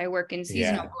portraits? I work in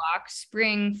seasonal blocks,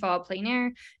 spring, fall, plein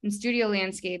air, and studio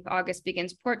landscape. August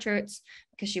begins portraits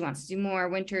because she wants to do more.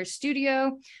 Winter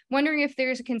studio. Wondering if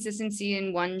there's a consistency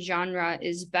in one genre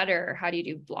is better. How do you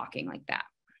do blocking like that?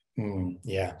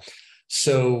 Yeah.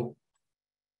 So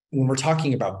when we're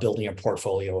talking about building a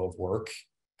portfolio of work,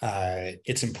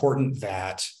 it's important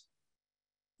that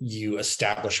you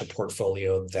establish a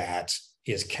portfolio that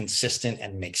is consistent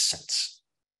and makes sense,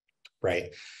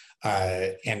 right?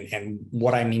 And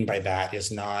what I mean by that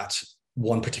is not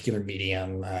one particular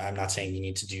medium. I'm not saying you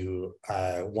need to do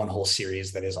one whole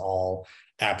series that is all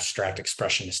abstract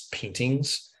expressionist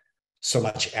paintings, so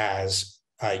much as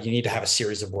you need to have a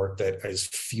series of work that is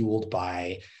fueled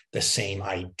by the same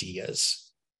ideas.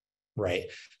 Right.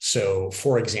 So,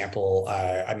 for example,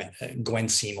 Gwen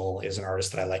Siemel is an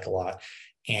artist that I like a lot,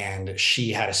 and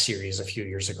she had a series a few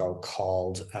years ago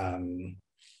called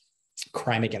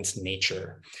Crime Against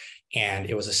Nature. And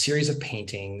it was a series of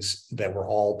paintings that were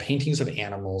all paintings of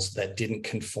animals that didn't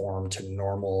conform to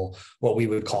normal, what we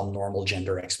would call normal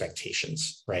gender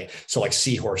expectations, right? So like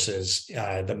seahorses,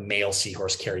 the male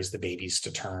seahorse carries the babies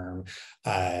to term.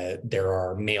 There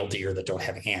are male deer that don't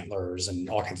have antlers and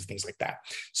all kinds of things like that.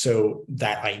 So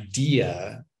that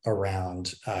idea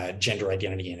around gender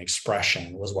identity and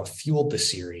expression was what fueled the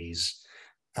series.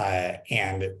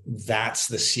 And that's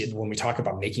when we talk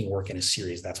about making work in a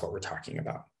series, that's what we're talking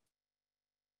about.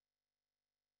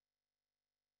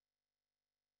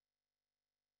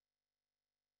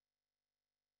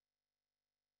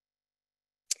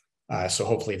 So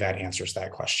hopefully that answers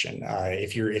that question.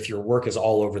 If your work is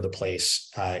all over the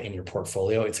place in your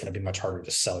portfolio, it's going to be much harder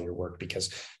to sell your work because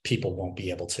people won't be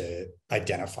able to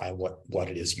identify what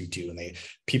it is you do, and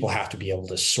people have to be able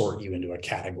to sort you into a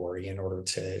category in order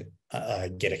to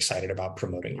get excited about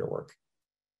promoting your work.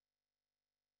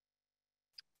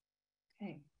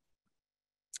 Okay.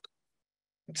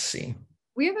 Let's see.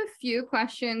 We have a few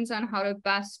questions on how to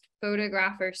best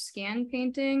photograph or scan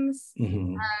paintings.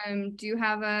 Do you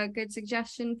have a good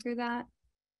suggestion for that?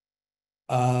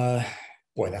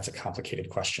 Boy, that's a complicated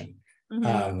question.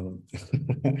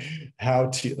 How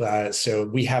to, so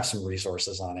we have some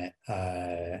resources on it.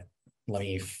 Let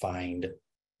me find,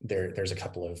 there's a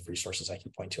couple of resources I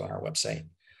can point to on our website.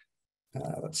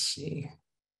 Let's see.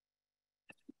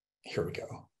 Here we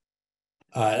go.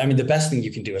 I mean, the best thing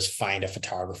you can do is find a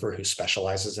photographer who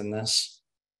specializes in this.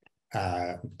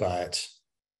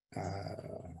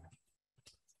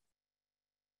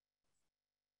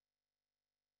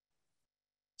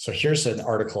 So here's an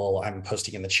article I'm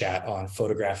posting in the chat on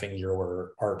photographing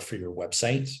your art for your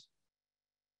website.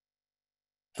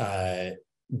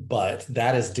 But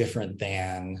that is different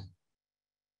than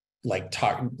like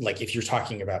if you're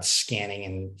talking about scanning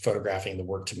and photographing the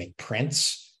work to make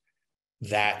prints,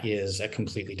 that is a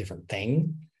completely different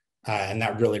thing. And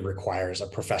that really requires a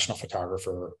professional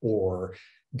photographer or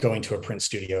going to a print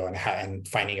studio and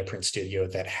finding a print studio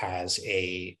that has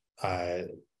a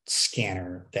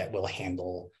scanner that will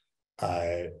handle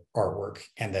artwork,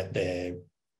 and that the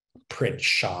print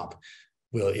shop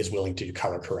is willing to do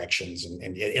color corrections,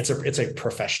 and it's a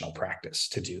professional practice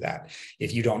to do that.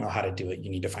 If you don't know how to do it,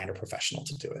 you need to find a professional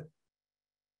to do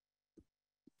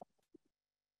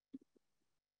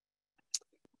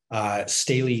it.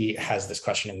 Staley has this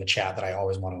question in the chat that I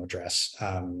always want to address.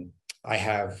 I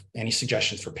have any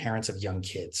suggestions for parents of young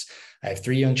kids? I have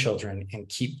 3 young children and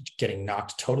keep getting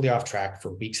knocked totally off track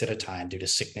for weeks at a time due to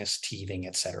sickness, teething,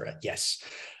 etc. Yes.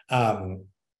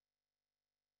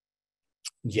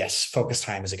 Yes, focus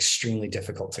time is extremely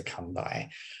difficult to come by.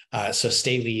 So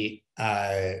Staley,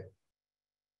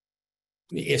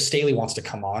 if Staley wants to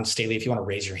come on, Staley, if you want to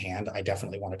raise your hand, I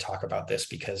definitely want to talk about this,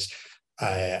 because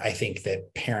I think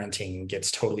that parenting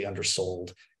gets totally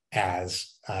undersold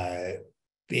as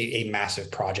a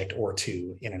massive project or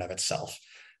two in and of itself.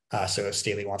 So if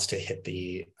Staley wants to hit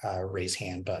the raise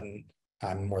hand button,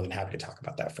 I'm more than happy to talk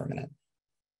about that for a minute.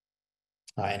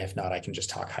 And if not, I can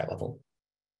just talk high level.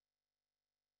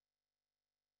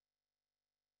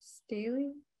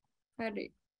 Staley? How do you...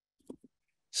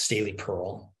 Staley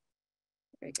Pearl.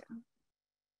 There you go.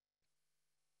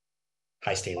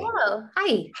 Hi, Staley. Hello.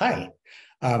 Hi.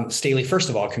 Hi. Staley, first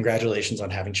of all, congratulations on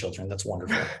having children. That's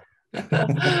wonderful.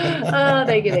 Oh,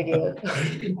 thank you.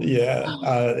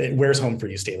 Yeah. Where's home for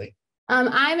you, Staley?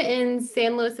 I'm in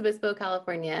San Luis Obispo,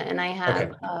 California, and I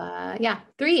have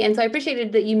 3. And so I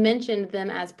appreciated that you mentioned them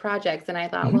as projects. And I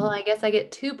thought, well, I guess I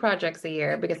get 2 projects a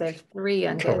year because I have 3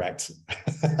 young kids. Correct.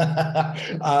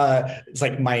 It's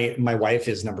like my wife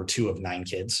is number 2 of 9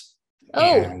 kids.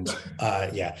 Oh,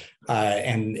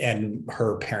 and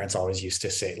her parents always used to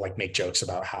say, like, make jokes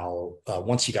about how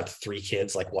once you got 3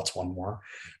 kids, like, what's one more?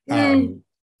 I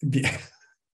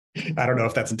don't know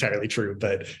if that's entirely true,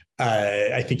 but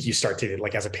I think you start to,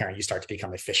 like, as a parent, you start to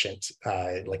become efficient.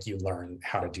 Like, you learn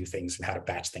how to do things and how to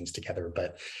batch things together.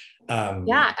 But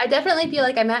yeah, I definitely feel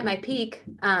like I'm at my peak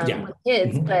with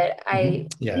kids, but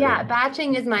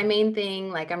batching is my main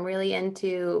thing. Like, I'm really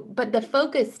into, but the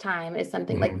focus time is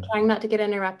something like trying not to get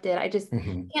interrupted. I just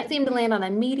can't seem to land on a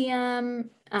medium,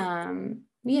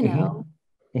 you know.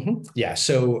 Yeah.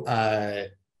 So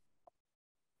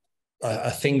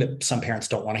a thing that some parents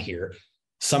don't want to hear,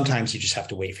 sometimes you just have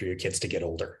to wait for your kids to get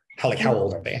older. How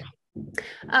old are they?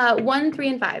 1, 3,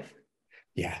 and 5.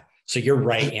 Yeah. So you're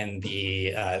right in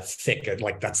the thick of,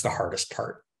 like, that's the hardest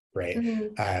part, right?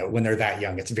 When they're that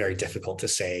young, it's very difficult to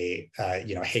say,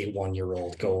 hey,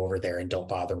 1-year-old, go over there and don't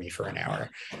bother me for an hour.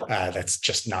 That's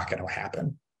just not going to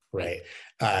happen, right?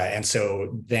 And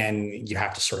so then you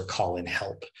have to sort of call in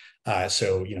help.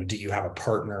 So, do you have a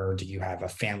partner? Do you have a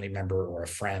family member or a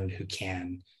friend who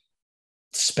can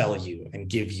spell you and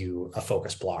give you a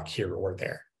focus block here or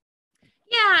there?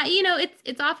 Yeah,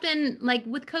 it's often like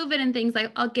with COVID and things,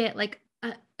 like I'll get like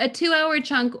a 2-hour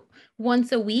chunk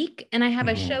once a week, and I have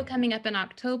a show coming up in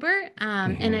October,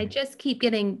 and I just keep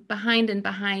getting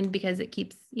behind because it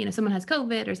keeps, someone has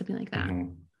COVID or something like that.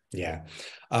 Yeah.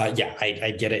 I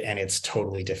get it. And it's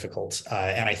totally difficult.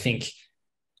 And I think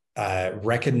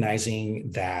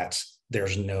recognizing that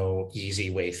there's no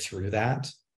easy way through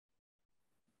that,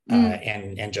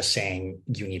 and just saying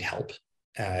you need help.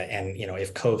 And,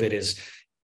 if COVID is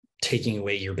taking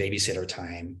away your babysitter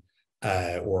time,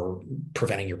 or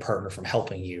preventing your partner from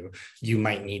helping you, you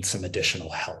might need some additional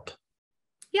help.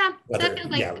 Yeah,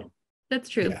 that's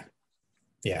true.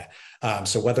 Yeah.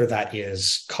 So whether that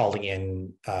is calling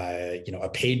in, a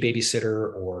paid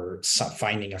babysitter, or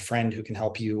finding a friend who can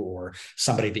help you, or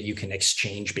somebody that you can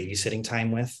exchange babysitting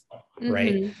time with,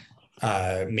 right?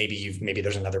 Maybe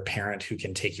there's another parent who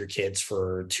can take your kids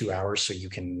for 2 hours so you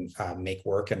can make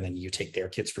work, and then you take their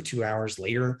kids for 2 hours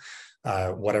later,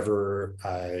 whatever.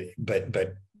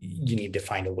 But you need to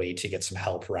find a way to get some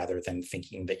help rather than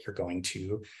thinking that you're going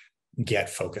to get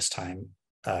focus time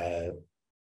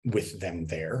with them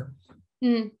there.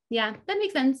 Yeah, that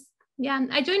makes sense. Yeah,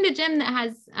 I joined a gym that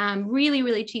has really,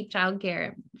 really cheap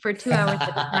childcare for 2 hours at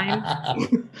a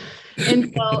time.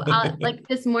 And so like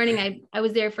this morning, I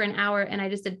was there for an hour and I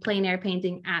just did plein air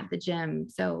painting at the gym.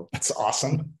 So that's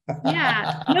awesome.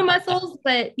 Yeah, no muscles,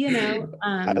 but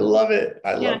I love it.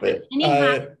 I love it. Any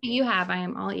hack you have, I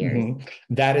am all ears.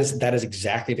 That is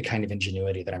exactly the kind of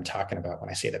ingenuity that I'm talking about when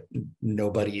I say that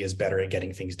nobody is better at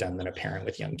getting things done than a parent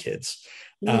with young kids.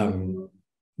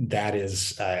 That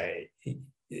is,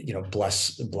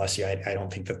 bless you. I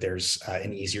don't think that there's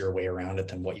an easier way around it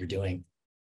than what you're doing.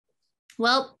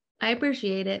 Well, I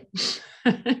appreciate it.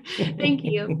 Thank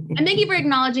you. And thank you for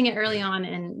acknowledging it early on.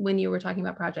 And when you were talking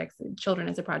about projects, children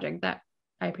as a project, that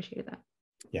I appreciated that.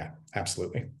 Yeah,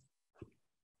 absolutely.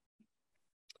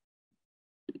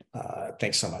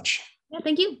 Thanks so much. Yeah,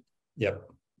 thank you. Yep.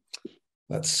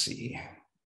 Let's see.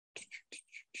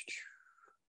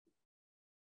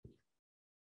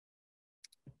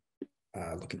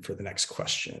 Looking for the next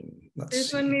question.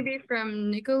 There's one maybe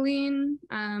from Nicolene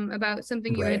about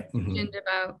something you had mentioned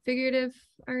about figurative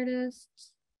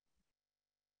artists.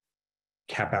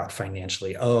 Cap out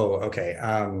financially. Oh, okay.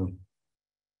 I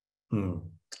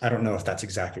don't know if that's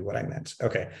exactly what I meant.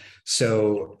 Okay,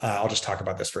 so I'll just talk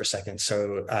about this for a second.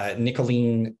 So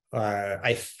Nicolene,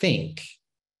 I think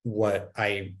what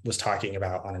I was talking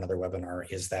about on another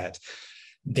webinar is that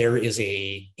there is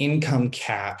a income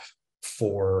cap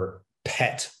for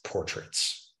pet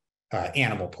portraits,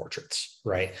 animal portraits,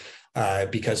 right?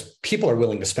 Because people are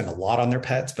willing to spend a lot on their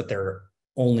pets, but they're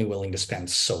only willing to spend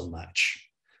so much.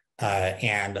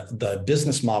 And the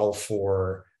business model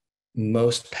for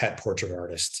most pet portrait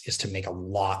artists is to make a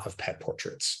lot of pet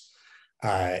portraits.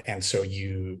 And so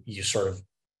you sort of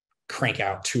crank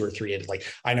out 2 or 3, like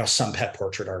I know some pet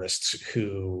portrait artists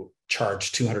who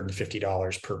charge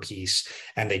 $250 per piece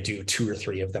and they do 2 or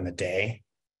 3 of them a day.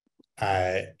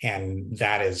 And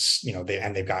that is,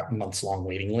 they've got months-long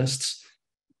waiting lists.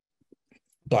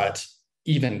 But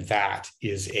even that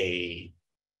is a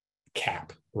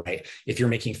cap, right? If you're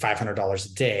making $500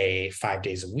 a day, 5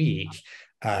 days a week,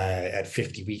 at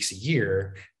 50 weeks a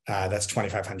year, that's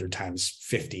 2,500 times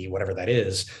 50, whatever that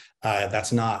is.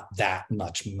 That's not that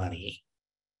much money.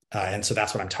 And so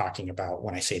that's what I'm talking about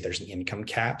when I say there's an income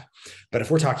cap. But if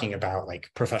we're talking about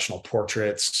like professional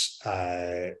portraits,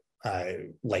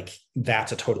 like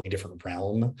that's a totally different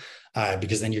realm,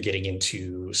 because then you're getting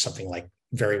into something like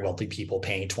very wealthy people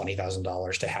paying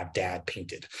 $20,000 to have dad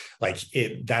painted. Like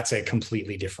that's a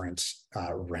completely different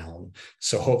realm.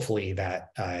 So hopefully that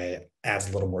adds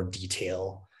a little more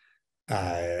detail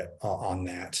on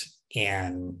that.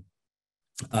 And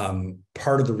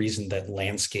part of the reason that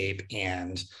landscape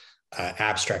and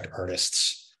abstract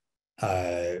artists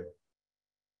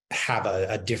have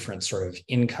a different sort of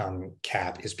income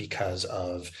cap is because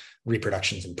of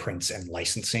reproductions and prints and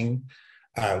licensing,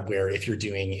 where if you're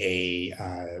doing a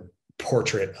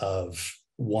portrait of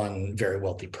one very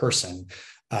wealthy person,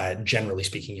 generally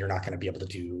speaking, you're not going to be able to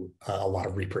do a lot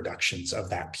of reproductions of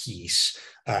that piece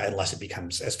unless it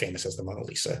becomes as famous as the Mona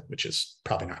Lisa, which is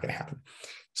probably not going to happen.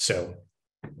 So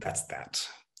that's that.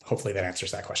 Hopefully that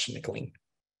answers that question, Nicolene.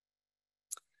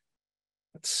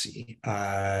 Let's see.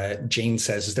 Jane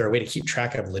says, is there a way to keep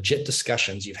track of legit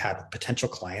discussions you've had with potential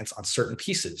clients on certain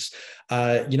pieces?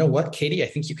 You know what, Katie, I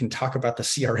think you can talk about the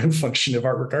CRM function of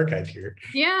Artwork Archive here.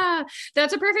 Yeah,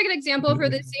 that's a perfect example for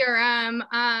the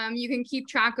CRM. You can keep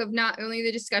track of not only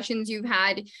the discussions you've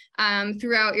had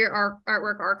throughout your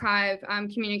Artwork Archive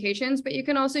communications, but you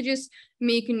can also just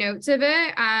make notes of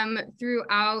it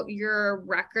throughout your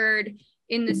record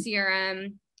in the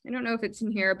CRM. I don't know if it's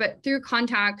in here, but through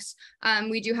contacts,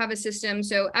 we do have a system.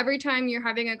 So every time you're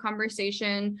having a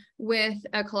conversation with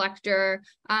a collector,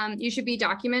 you should be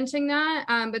documenting that.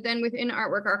 But then within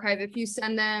Artwork Archive, if you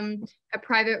send them a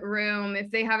private room, if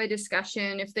they have a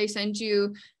discussion, if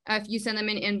you send them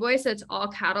an invoice, that's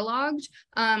all cataloged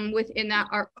within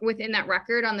that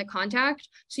record on the contact.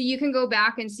 So you can go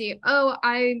back and see, oh,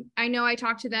 I know I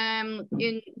talked to them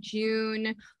in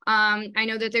June. I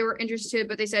know that they were interested,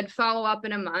 but they said follow up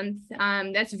in a month.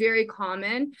 That's very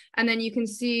common. And then you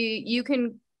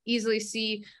can easily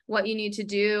see what you need to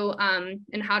do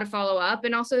and how to follow up,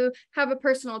 and also have a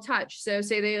personal touch. So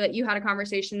say you had a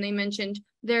conversation, they mentioned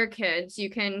their kids, you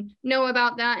can know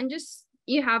about that, and just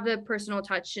you have the personal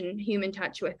touch and human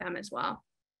touch with them as well.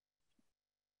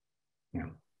 Yeah.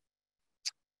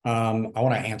 I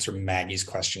want to answer Maggie's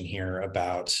question here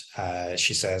about,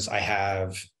 she says, I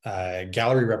have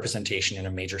gallery representation in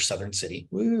a major southern city.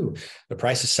 Woo! The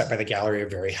prices set by the gallery are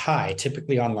very high.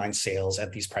 Typically online sales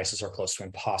at these prices are close to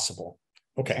impossible.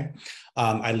 Okay.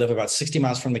 I live about 60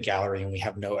 miles from the gallery and we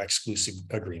have no exclusive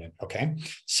agreement. Okay.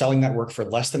 Selling that work for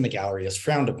less than the gallery is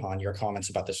frowned upon. Your comments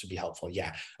about this would be helpful.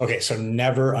 Yeah. Okay. So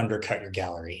never undercut your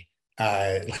gallery.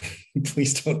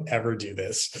 Please don't ever do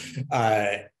this.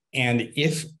 And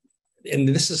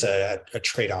this is a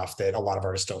trade-off that a lot of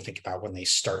artists don't think about when they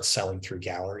start selling through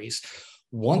galleries.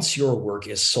 Once your work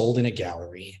is sold in a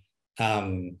gallery,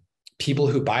 people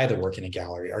who buy the work in a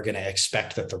gallery are going to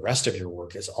expect that the rest of your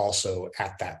work is also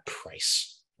at that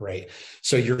price, right?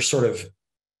 So you're sort of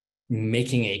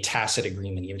making a tacit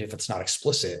agreement, even if it's not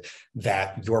explicit,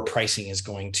 that your pricing is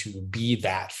going to be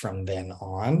that from then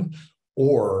on,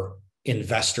 or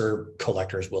investor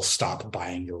collectors will stop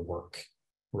buying your work,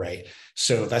 right?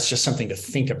 So that's just something to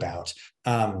think about.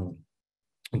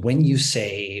 When you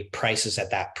say prices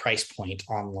at that price point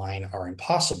online are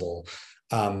impossible,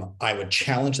 I would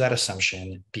challenge that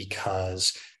assumption,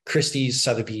 because Christie's,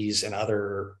 Sotheby's, and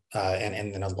other,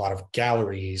 and then a lot of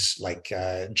galleries like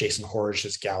Jason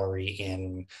Horish's gallery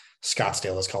in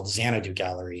Scottsdale is called Xanadu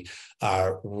Gallery,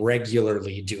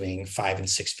 regularly doing 5- and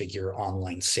 6-figure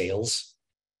online sales.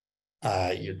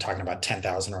 You're talking about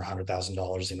 $10,000 or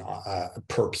 $100,000 in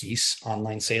per piece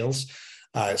online sales.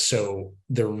 So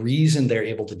the reason they're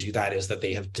able to do that is that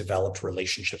they have developed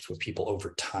relationships with people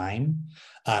over time.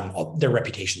 Their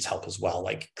reputations help as well,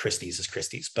 like Christie's is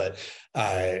Christie's, but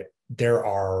there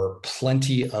are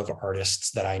plenty of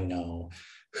artists that I know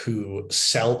who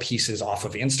sell pieces off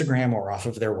of Instagram or off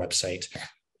of their website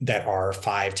that are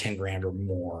 5, 10 grand or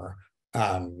more,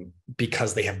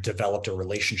 because they have developed a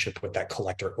relationship with that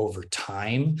collector over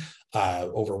time,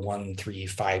 over 1, 3,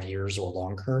 5 years or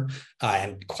longer.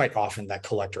 And quite often that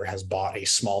collector has bought a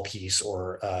small piece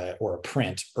or a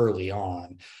print early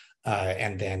on.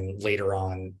 And then later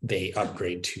on, they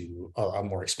upgrade to a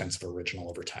more expensive original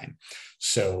over time.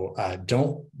 So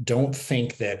don't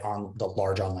think that on the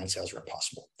large online sales are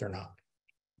impossible. They're not.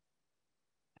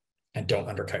 And don't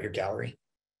undercut your gallery.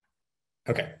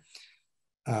 Okay.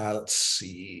 Let's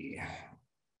see. I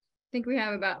think we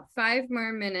have about 5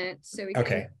 more minutes, so we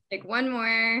can take one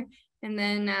more and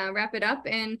then wrap it up.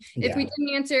 And if we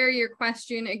didn't answer your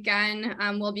question again,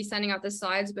 we'll be sending out the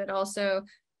slides, but also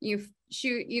you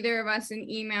shoot either of us an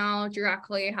email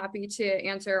directly. Happy to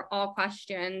answer all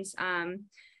questions.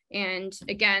 And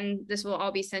again, this will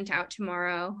all be sent out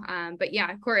tomorrow. But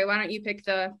yeah, Cory, why don't you pick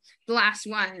the last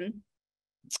one?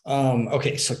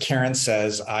 Okay, so Karen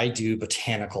says, I do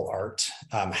botanical art.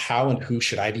 How and who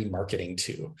should I be marketing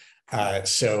to?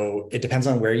 So it depends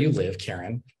on where you live,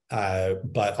 Karen,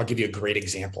 but I'll give you a great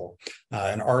example.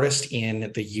 An artist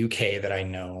in the UK that I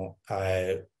know,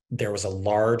 there was a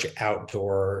large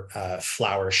outdoor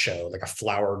flower show, like a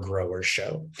flower grower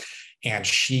show, and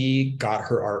she got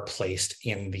her art placed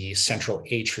in the central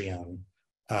atrium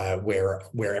where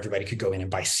everybody could go in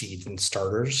and buy seeds and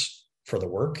starters for the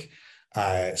work.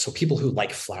 So people who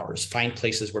like flowers, find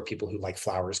places where people who like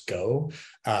flowers go.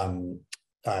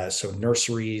 So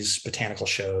nurseries, botanical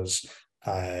shows,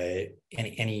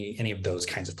 any of those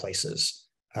kinds of places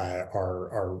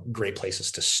are great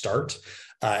places to start.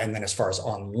 And then as far as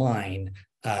online,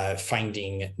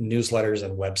 finding newsletters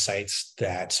and websites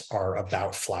that are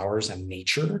about flowers and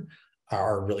nature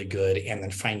are really good. And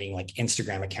then finding like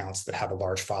Instagram accounts that have a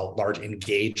large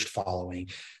engaged following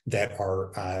that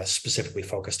are specifically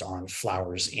focused on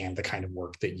flowers and the kind of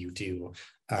work that you do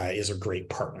is a great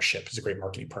partnership. It's a great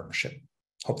marketing partnership.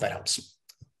 Hope that helps.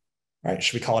 All right,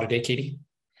 should we call it a day, Katie?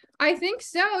 I think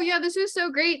so. Yeah, this was so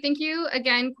great. Thank you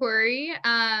again, Cory,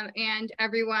 and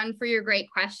everyone for your great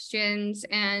questions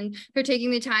and for taking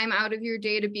the time out of your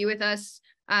day to be with us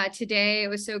today. It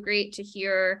was so great to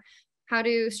hear how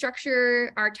to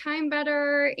structure our time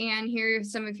better and hear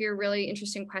some of your really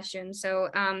interesting questions. So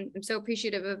I'm so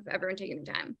appreciative of everyone taking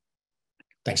the time.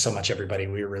 Thanks so much, everybody.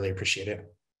 We really appreciate it.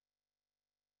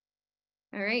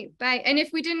 All right, bye. And if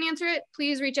we didn't answer it,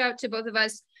 please reach out to both of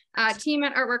us,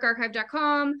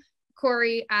 team@artworkarchive.com,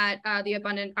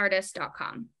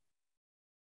 Cory@theabundantartist.com.